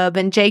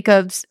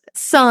Jacob's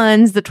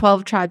sons, the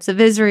 12 tribes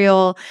of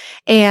Israel.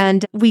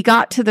 And we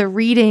got to the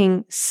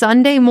reading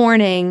Sunday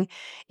morning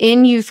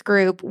in youth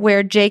group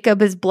where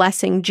Jacob is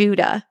blessing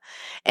Judah.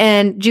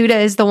 And Judah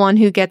is the one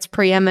who gets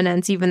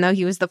preeminence, even though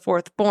he was the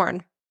fourth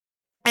born.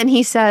 And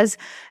he says,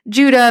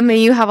 Judah, may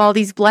you have all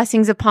these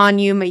blessings upon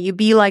you. May you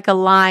be like a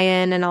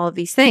lion and all of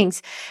these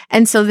things.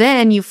 And so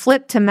then you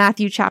flip to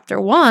Matthew chapter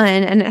 1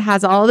 and it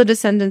has all the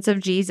descendants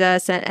of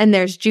Jesus and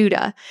there's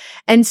Judah.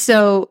 And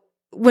so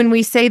when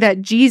we say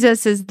that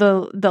Jesus is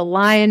the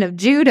Lion of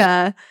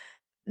Judah,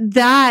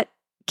 that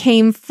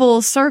came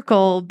full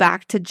circle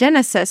back to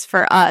Genesis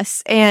for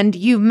us. And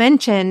you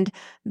mentioned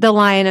the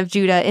Lion of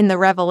Judah in the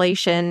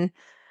Revelation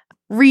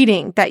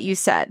reading that you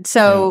said.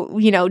 So,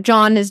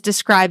 John is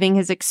describing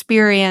his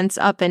experience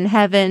up in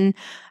heaven.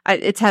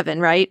 It's heaven,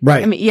 right?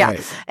 Right. I mean, yeah.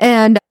 Right.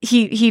 And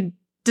he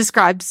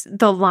describes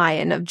the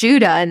Lion of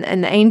Judah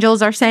and the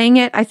angels are saying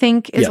it, I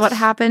think is what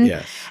happened.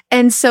 Yes.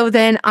 And so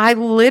then I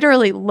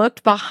literally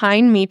looked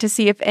behind me to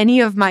see if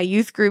any of my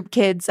youth group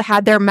kids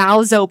had their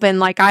mouths open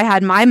like I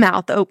had my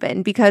mouth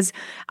open, because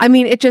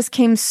it just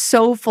came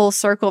so full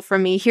circle for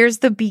me. Here's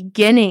the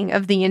beginning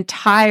of the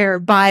entire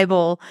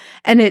Bible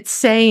and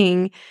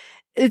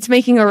it's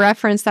making a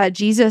reference that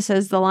Jesus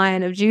is the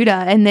Lion of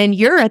Judah. And then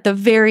you're at the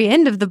very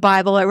end of the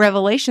Bible at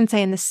Revelation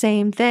saying the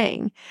same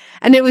thing.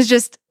 And it was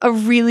just a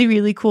really,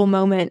 really cool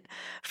moment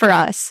for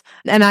us.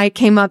 And I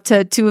came up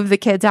to two of the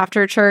kids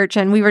after church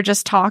and we were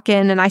just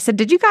talking. And I said,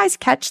 did you guys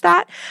catch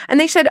that? And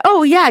they said,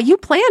 oh yeah, you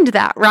planned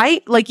that,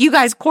 right? Like you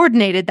guys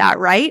coordinated that,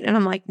 right? And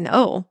I'm like,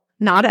 no.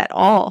 Not at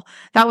all.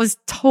 That was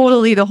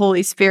totally the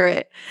Holy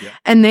Spirit. Yeah.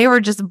 And they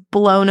were just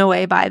blown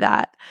away by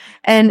that.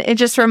 And it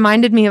just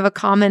reminded me of a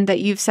comment that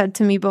you've said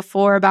to me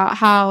before about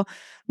how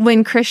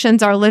when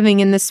Christians are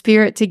living in the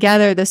Spirit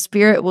together, the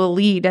Spirit will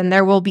lead and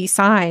there will be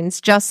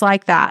signs just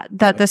like that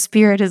the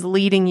Spirit is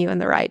leading you in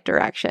the right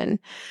direction.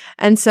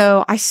 And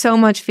so I so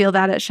much feel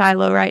that at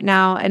Shiloh right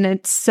now. And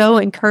it's so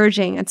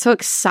encouraging and so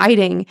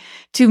exciting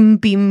to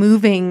be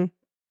moving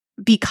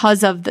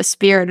because of the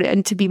Spirit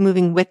and to be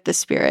moving with the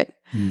Spirit.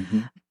 Mm-hmm.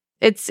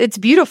 It's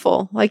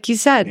beautiful, like you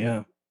said.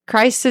 Yeah.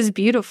 Christ is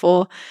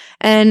beautiful,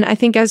 and I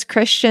think as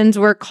Christians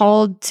we're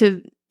called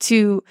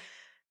to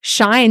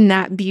shine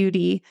that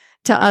beauty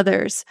to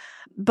others.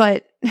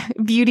 But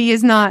beauty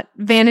is not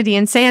vanity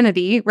and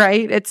sanity,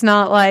 right? It's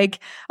not like,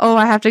 oh,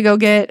 I have to go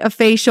get a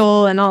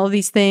facial and all of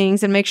these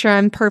things and make sure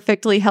I'm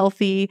perfectly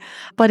healthy.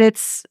 But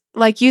it's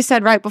like you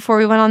said right before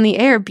we went on the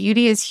air,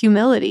 beauty is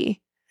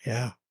humility.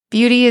 Yeah.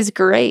 Beauty is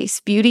grace.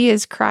 Beauty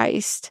is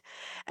Christ.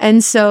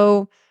 And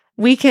so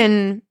we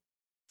can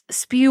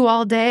spew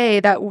all day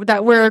that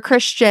we're a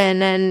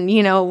Christian and,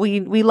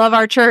 we love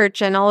our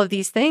church and all of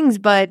these things.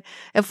 But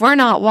if we're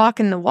not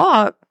walking the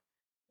walk,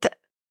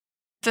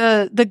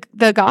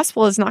 the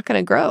gospel is not going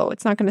to grow.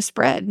 It's not going to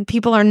spread.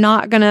 People are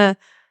not going to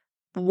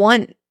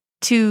want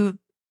to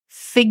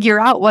figure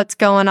out what's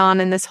going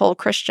on in this whole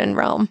Christian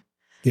realm.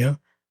 Yeah.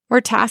 We're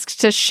tasked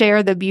to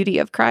share the beauty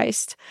of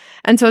Christ.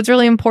 And so it's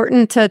really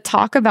important to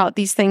talk about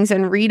these things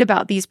and read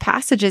about these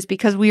passages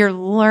because we are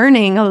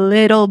learning a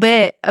little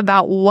bit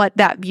about what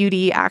that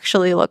beauty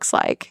actually looks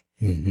like.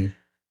 Mm-hmm.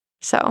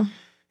 So.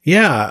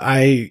 Yeah,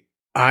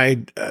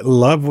 I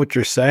love what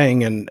you're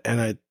saying. And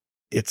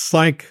it's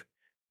like,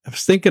 I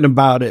was thinking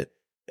about it.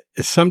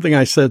 It's something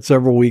I said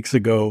several weeks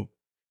ago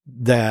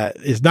that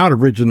is not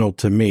original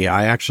to me.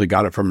 I actually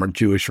got it from a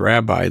Jewish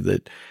rabbi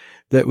that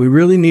we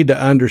really need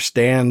to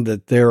understand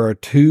that there are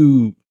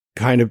two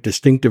kind of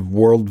distinctive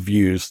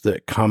worldviews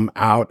that come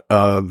out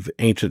of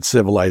ancient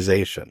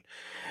civilization.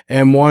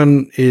 And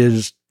one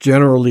is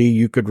generally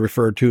you could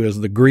refer to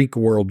as the Greek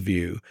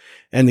worldview,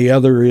 and the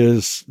other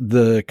is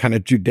the kind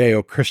of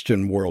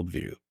Judeo-Christian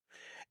worldview.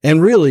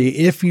 And really,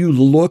 if you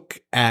look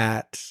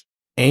at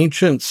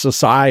ancient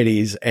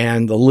societies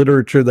and the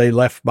literature they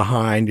left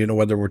behind,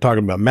 whether we're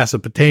talking about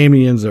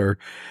Mesopotamians or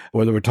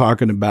whether we're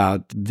talking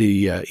about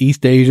the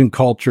East Asian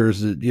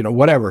cultures,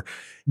 whatever,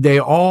 they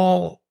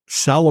all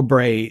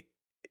celebrate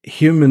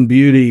human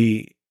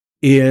beauty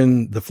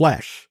in the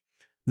flesh.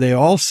 They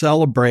all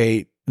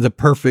celebrate the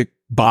perfect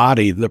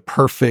body, the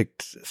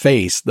perfect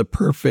face, the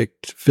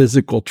perfect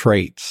physical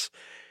traits.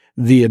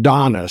 the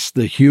Adonis,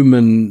 the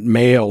human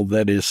male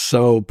that is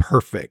so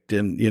perfect.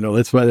 And,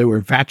 that's why they were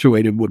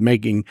infatuated with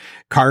making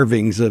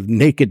carvings of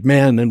naked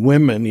men and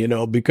women,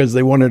 because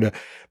they wanted to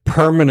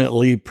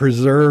permanently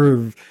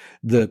preserve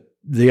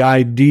the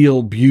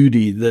ideal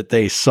beauty that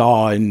they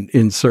saw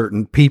in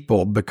certain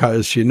people,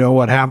 because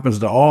what happens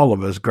to all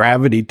of us?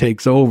 Gravity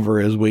takes over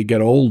as we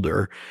get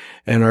older,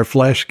 and our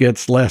flesh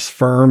gets less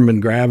firm,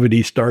 and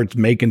gravity starts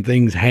making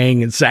things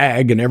hang and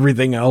sag and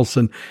everything else.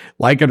 And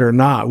like it or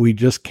not, we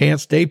just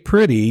can't stay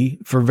pretty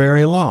for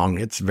very long.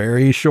 It's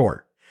very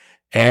short.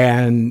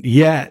 And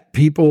yet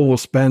people will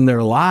spend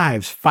their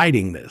lives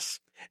fighting this.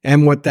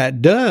 And what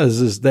that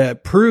does is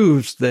that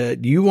proves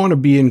that you want to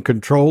be in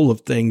control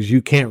of things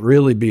you can't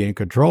really be in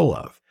control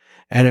of.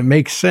 And it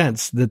makes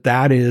sense that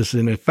that is,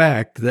 in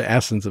effect, the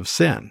essence of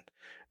sin.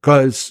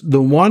 Because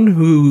the one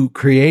who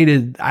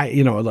created,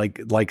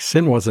 like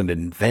sin wasn't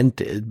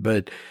invented,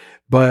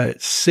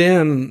 but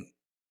sin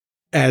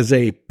as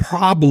a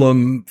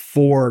problem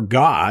for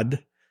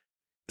God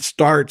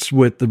starts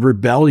with the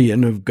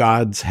rebellion of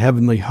God's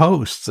heavenly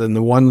hosts, and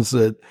the ones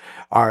that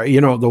are,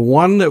 the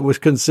one that was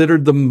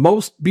considered the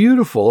most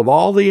beautiful of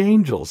all the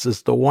angels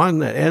is the one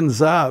that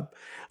ends up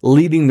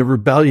leading the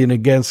rebellion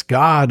against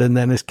God and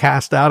then is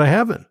cast out of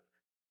heaven.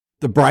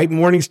 The bright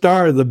morning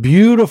star, the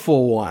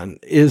beautiful one,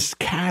 is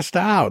cast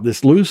out,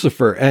 this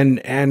Lucifer.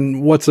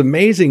 And what's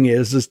amazing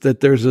is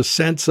that there's a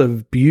sense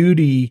of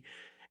beauty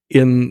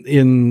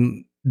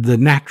in the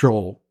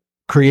natural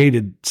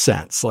created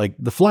sense, like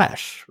the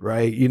flesh,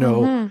 right?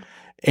 Mm-hmm.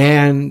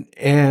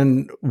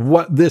 And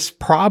what this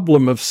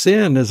problem of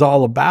sin is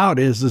all about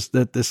is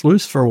that this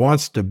Lucifer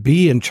wants to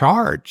be in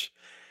charge,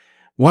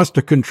 wants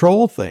to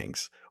control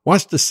things,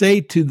 wants to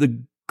say to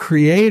the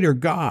creator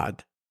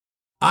God,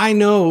 I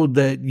know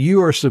that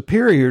you are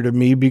superior to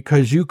me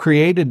because you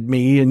created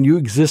me and you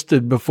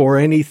existed before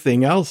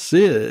anything else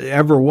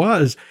ever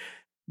was.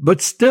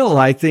 But still,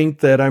 I think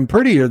that I'm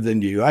prettier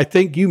than you. I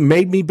think you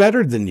made me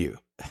better than you.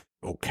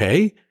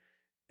 Okay.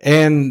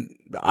 And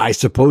I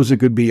suppose it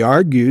could be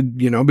argued,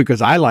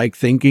 because I like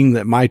thinking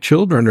that my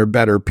children are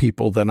better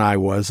people than I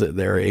was at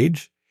their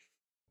age,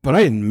 but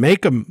I didn't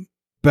make them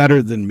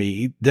better than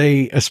me.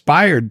 They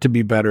aspired to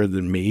be better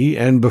than me.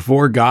 And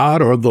before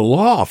God, or the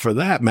law for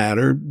that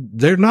matter,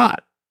 they're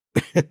not.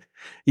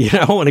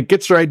 When it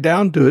gets right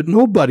down to it,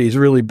 nobody's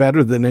really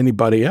better than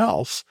anybody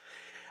else,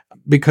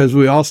 because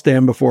we all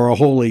stand before a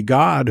holy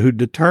God who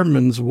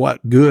determines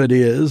what good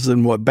is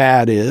and what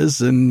bad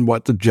is and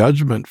what the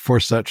judgment for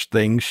such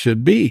things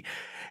should be.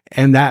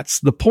 And that's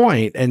the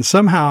point. And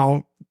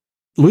somehow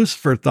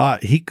Lucifer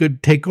thought he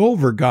could take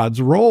over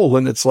God's role.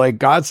 And it's like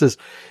God says,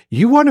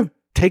 you want to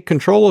take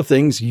control of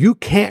things you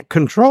can't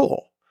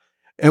control.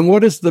 And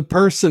what is the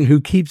person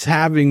who keeps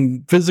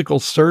having physical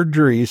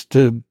surgeries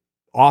to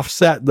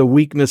offset the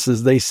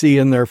weaknesses they see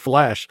in their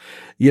flesh,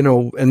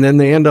 and then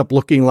they end up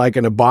looking like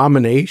an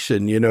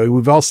abomination.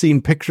 We've all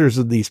seen pictures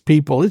of these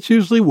people. It's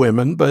usually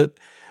women, but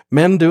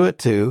men do it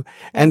too.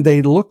 And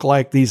they look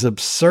like these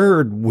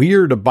absurd,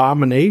 weird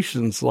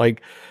abominations,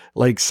 like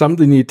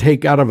something you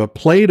take out of a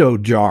Play-Doh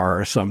jar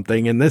or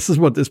something. And this is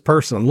what this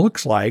person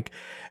looks like.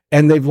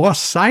 And they've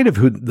lost sight of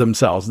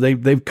themselves.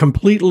 They've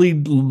completely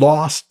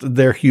lost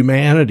their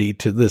humanity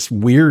to this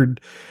weird,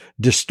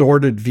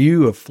 distorted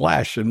view of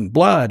flesh and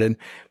blood.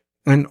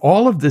 And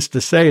all of this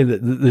to say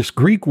that this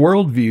Greek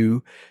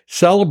worldview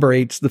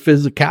celebrates the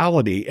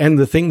physicality and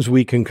the things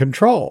we can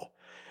control.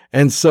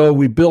 And so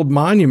we build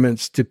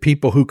monuments to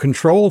people who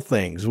control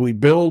things. We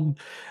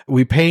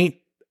paint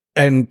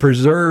and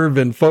preserve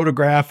and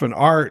photograph and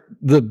art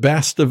the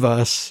best of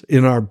us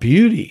in our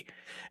beauty.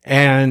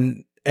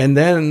 And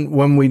then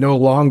when we no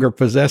longer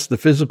possess the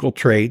physical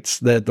traits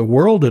that the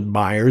world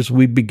admires,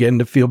 we begin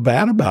to feel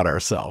bad about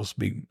ourselves.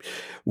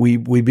 We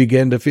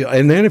begin to feel,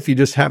 and then if you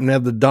just happen to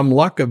have the dumb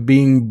luck of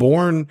being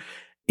born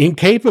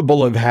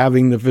incapable of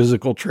having the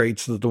physical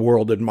traits that the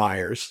world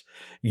admires,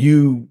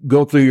 you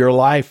go through your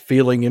life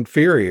feeling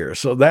inferior.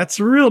 So that's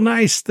a real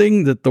nice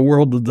thing that the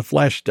world of the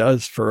flesh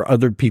does for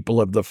other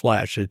people of the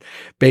flesh. It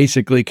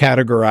basically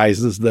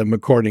categorizes them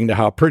according to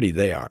how pretty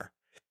they are.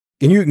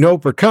 And you can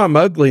overcome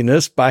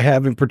ugliness by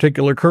having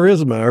particular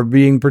charisma or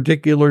being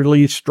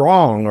particularly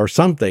strong or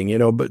something,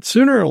 but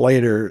sooner or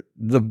later,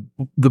 the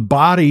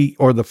body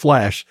or the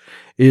flesh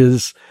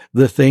is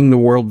the thing the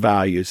world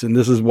values. And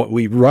this is what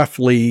we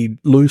roughly,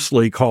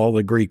 loosely call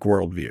the Greek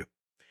worldview.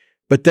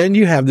 But then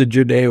you have the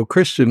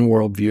Judeo-Christian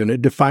worldview, and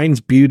it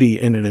defines beauty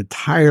in an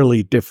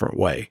entirely different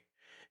way.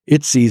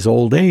 It sees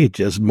old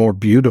age as more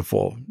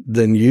beautiful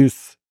than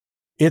youth.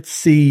 It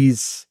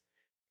sees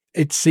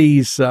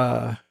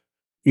a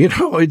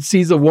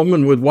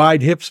woman with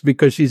wide hips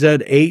because she's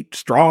had 8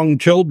 strong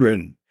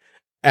children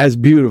as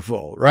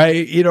beautiful,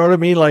 right? You know what I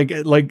mean? Like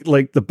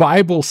the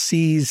Bible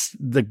sees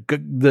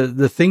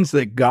the things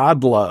that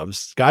God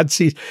loves. God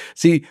sees,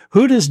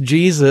 who does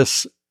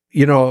Jesus,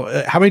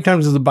 how many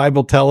times does the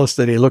Bible tell us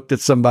that he looked at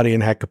somebody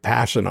and had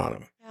compassion on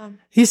him? Yeah.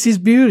 He sees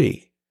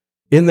beauty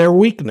in their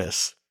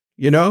weakness,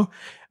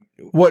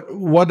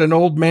 what an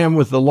old man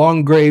with a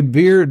long gray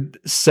beard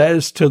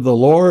says to the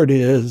Lord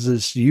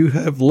is you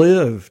have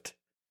lived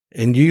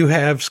and you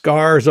have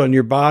scars on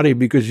your body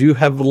because you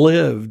have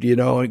lived.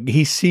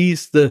 He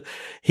sees the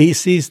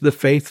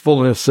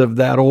faithfulness of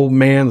that old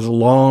man's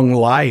long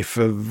life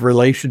of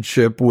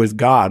relationship with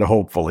God,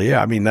 hopefully.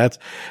 I mean,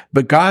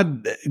 but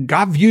God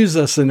views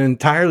us in an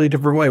entirely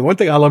different way. One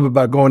thing I love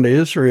about going to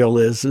Israel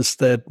is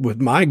that with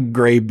my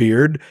gray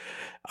beard,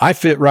 I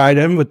fit right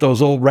in with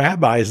those old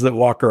rabbis that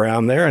walk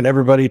around there, and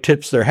everybody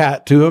tips their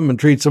hat to them and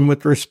treats them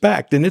with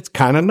respect. And it's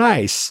kind of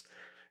nice.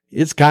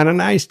 It's kind of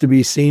nice to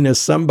be seen as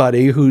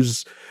somebody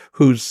whose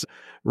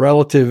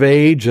relative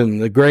age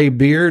and the gray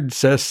beard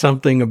says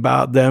something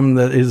about them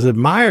that is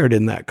admired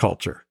in that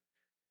culture.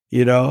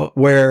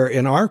 Where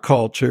in our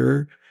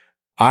culture,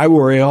 I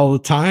worry all the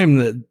time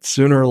that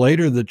sooner or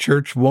later the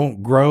church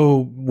won't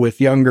grow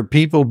with younger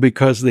people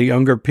because the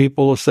younger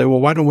people will say, well,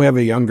 why don't we have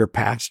a younger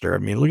pastor? I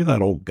mean, look at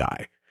that old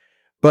guy.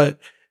 But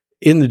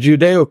in the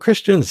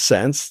Judeo-Christian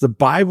sense, the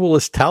Bible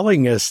is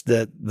telling us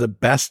that the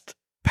best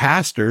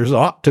pastors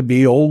ought to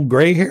be old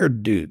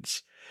gray-haired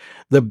dudes.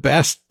 The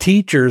best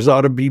teachers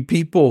ought to be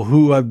people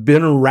who have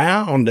been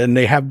around and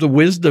they have the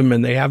wisdom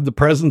and they have the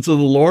presence of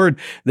the Lord.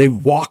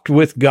 They've walked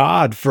with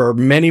God for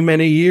many,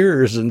 many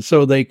years. And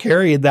so they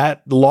carry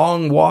that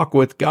long walk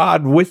with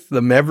God with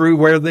them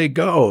everywhere they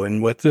go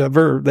and with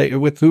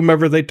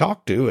whomever they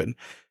talk to. And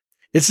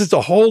it's just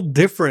a whole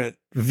different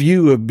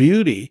view of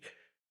beauty.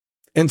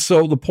 And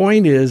so the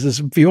point is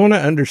if you want to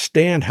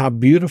understand how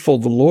beautiful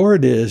the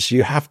Lord is,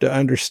 you have to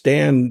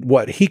understand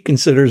what he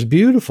considers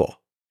beautiful.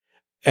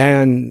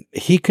 And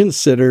he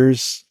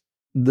considers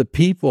the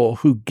people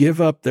who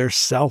give up their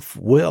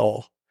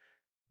self-will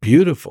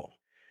beautiful.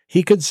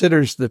 He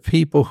considers the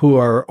people who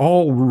are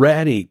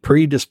already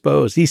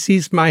predisposed. He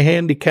sees my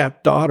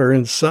handicapped daughter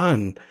and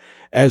son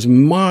as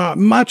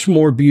much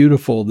more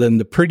beautiful than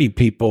the pretty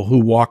people who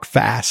walk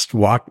past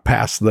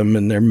them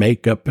in their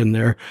makeup and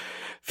their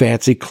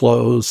fancy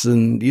clothes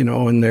and,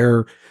 and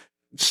their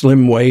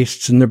slim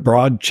waists and their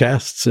broad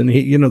chests. And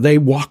they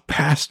walk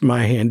past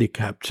my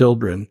handicapped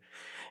children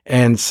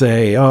and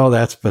say, oh,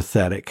 that's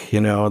pathetic.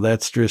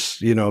 That's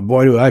just,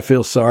 boy, do I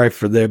feel sorry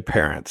for their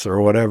parents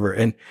or whatever.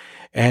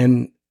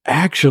 And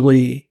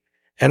actually,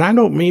 and I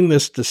don't mean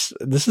this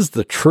is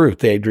the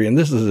truth, Adrienne.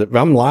 If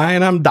I'm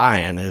lying, I'm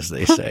dying, as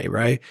they say,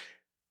 right?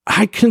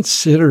 I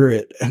consider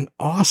it an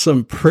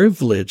awesome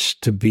privilege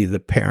to be the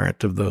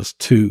parent of those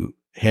two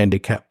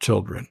handicapped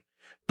children.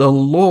 The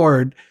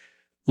Lord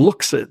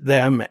looks at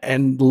them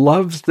and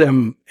loves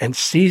them and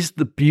sees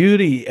the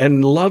beauty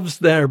and loves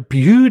their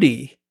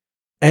beauty.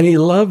 And he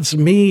loves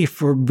me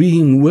for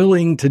being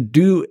willing to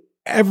do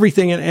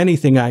everything and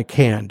anything I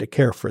can to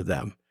care for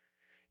them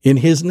in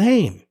his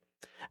name.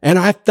 And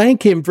I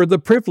thank him for the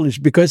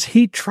privilege because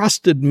he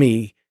trusted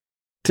me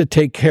to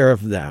take care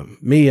of them,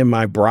 me and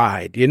my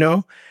bride,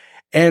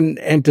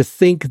 and to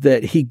think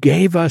that he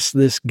gave us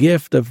this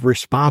gift of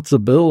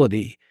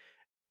responsibility.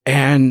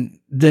 And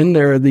then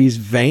there are these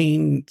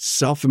vain,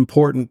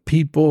 self-important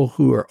people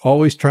who are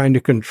always trying to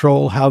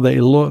control how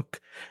they look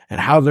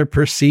and how they're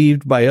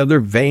perceived by other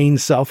vain,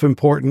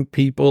 self-important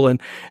people.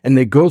 And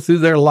they go through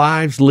their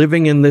lives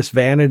living in this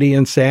vanity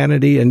and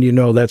sanity. And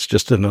that's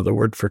just another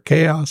word for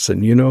chaos.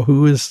 And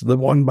who is the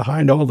one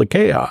behind all the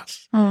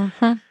chaos.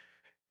 Mm-hmm.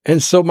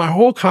 And so my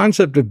whole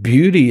concept of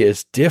beauty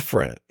is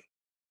different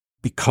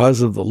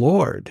because of the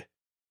Lord.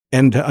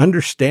 And to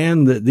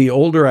understand that the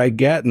older I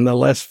get and the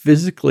less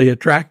physically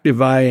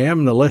attractive I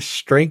am, the less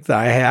strength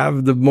I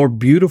have, the more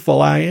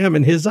beautiful I am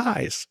in his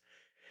eyes.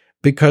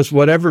 Because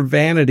whatever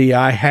vanity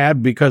I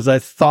had because I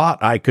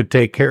thought I could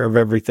take care of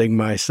everything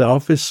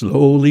myself is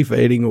slowly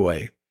fading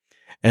away.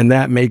 And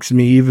that makes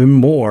me even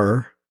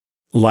more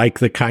like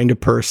the kind of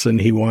person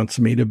he wants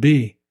me to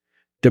be,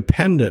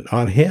 dependent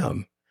on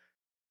him.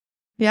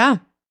 Yeah.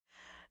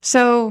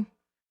 So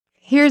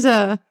here's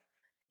a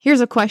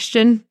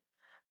question,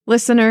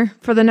 listener,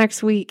 for the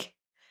next week.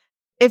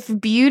 If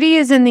beauty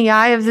is in the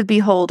eye of the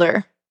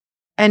beholder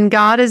and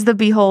God is the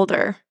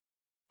beholder,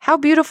 how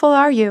beautiful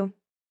are you?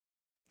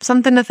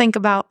 Something to think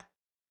about.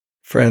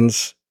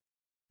 Friends,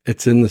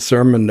 it's in the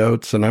sermon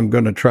notes, and I'm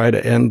going to try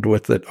to end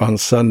with it on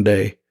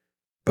Sunday,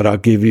 but I'll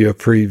give you a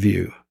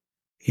preview.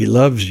 He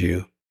loves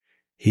you.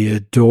 He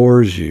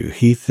adores you.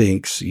 He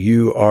thinks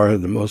you are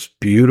the most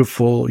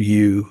beautiful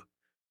you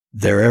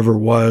there ever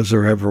was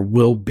or ever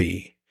will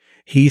be.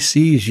 He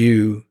sees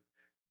you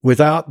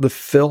without the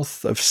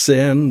filth of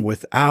sin,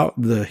 without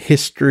the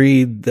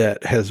history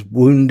that has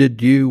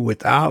wounded you,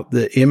 without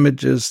the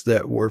images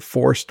that were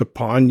forced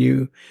upon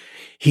you.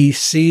 He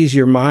sees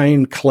your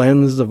mind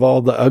cleansed of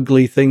all the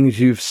ugly things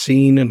you've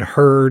seen and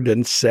heard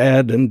and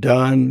said and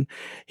done.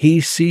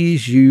 He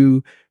sees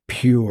you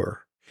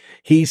pure.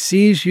 He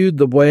sees you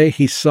the way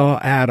he saw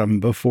Adam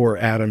before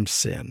Adam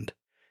sinned.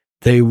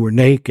 They were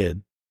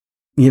naked.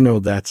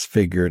 That's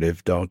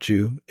figurative, don't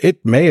you?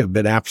 It may have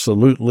been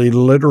absolutely,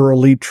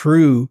 literally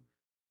true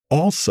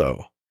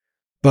also.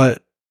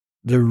 But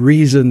the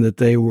reason that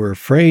they were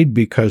afraid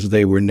because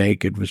they were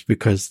naked was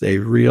because they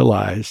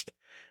realized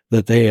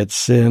that they had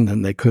sinned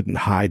and they couldn't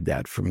hide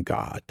that from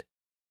God.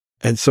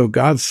 And so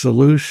God's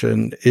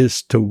solution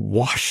is to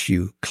wash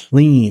you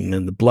clean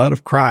in the blood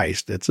of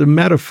Christ. It's a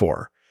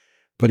metaphor,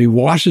 but he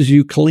washes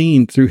you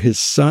clean through his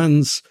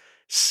son's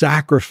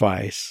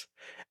sacrifice.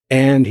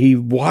 And he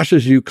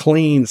washes you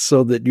clean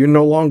so that you're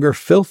no longer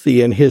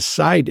filthy in his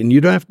sight. And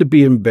you don't have to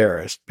be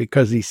embarrassed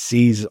because he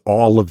sees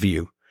all of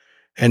you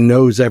and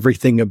knows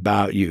everything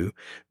about you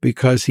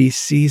because he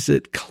sees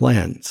it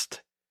cleansed.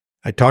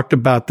 I talked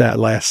about that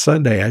last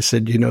Sunday. I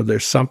said,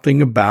 there's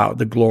something about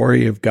the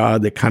glory of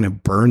God that kind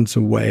of burns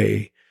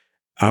away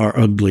our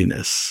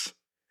ugliness.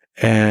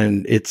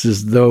 And it's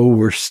as though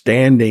we're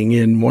standing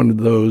in one of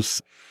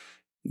those,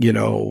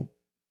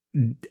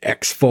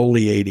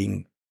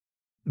 exfoliating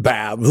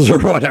baths or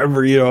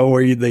whatever,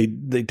 where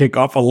they take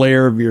off a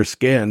layer of your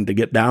skin to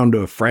get down to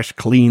a fresh,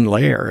 clean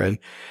layer.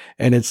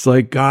 And it's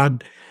like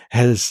God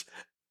has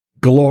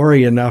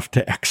glory enough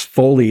to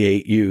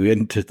exfoliate you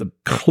into the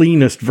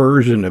cleanest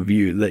version of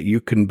you that you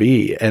can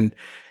be. And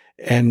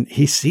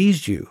he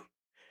sees you.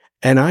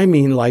 And I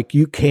mean, like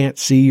you can't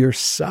see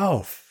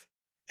yourself.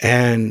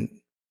 And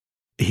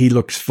he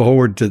looks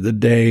forward to the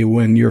day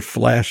when your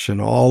flesh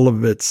and all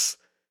of its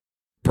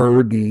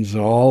burdens,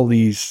 all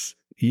these,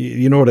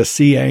 you know what a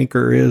sea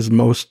anchor is?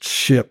 Most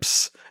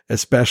ships,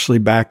 especially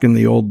back in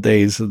the old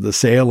days of the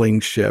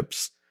sailing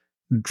ships,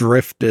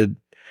 drifted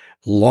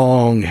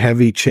long,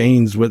 heavy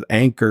chains with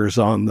anchors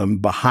on them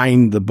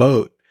behind the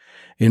boat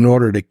in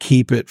order to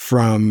keep it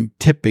from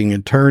tipping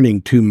and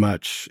turning too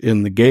much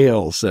in the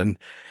gales. And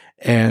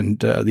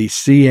these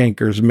sea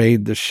anchors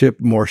made the ship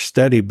more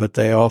steady, but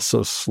they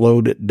also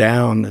slowed it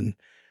down and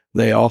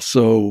they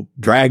also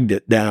dragged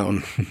it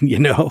down,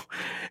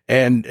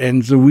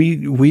 and so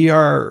we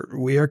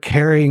are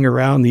carrying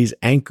around these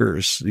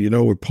anchors,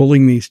 we're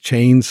pulling these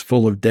chains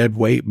full of dead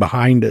weight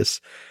behind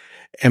us.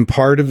 And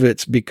part of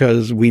it's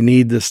because we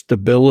need the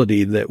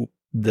stability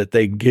that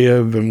they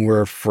give, and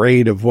we're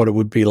afraid of what it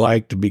would be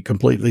like to be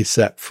completely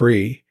set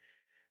free.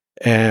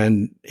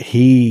 And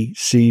he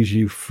sees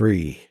you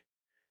free.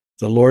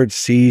 The Lord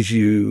sees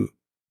you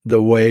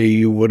the way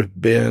you would have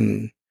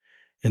been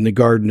in the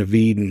Garden of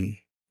Eden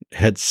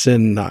had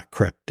sin not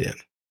crept in.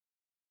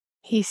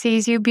 He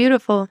sees you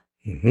beautiful,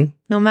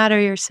 no matter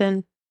your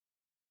sin.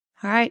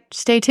 All right,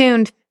 stay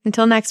tuned.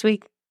 Until next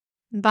week.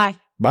 Bye.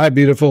 Bye,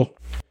 beautiful.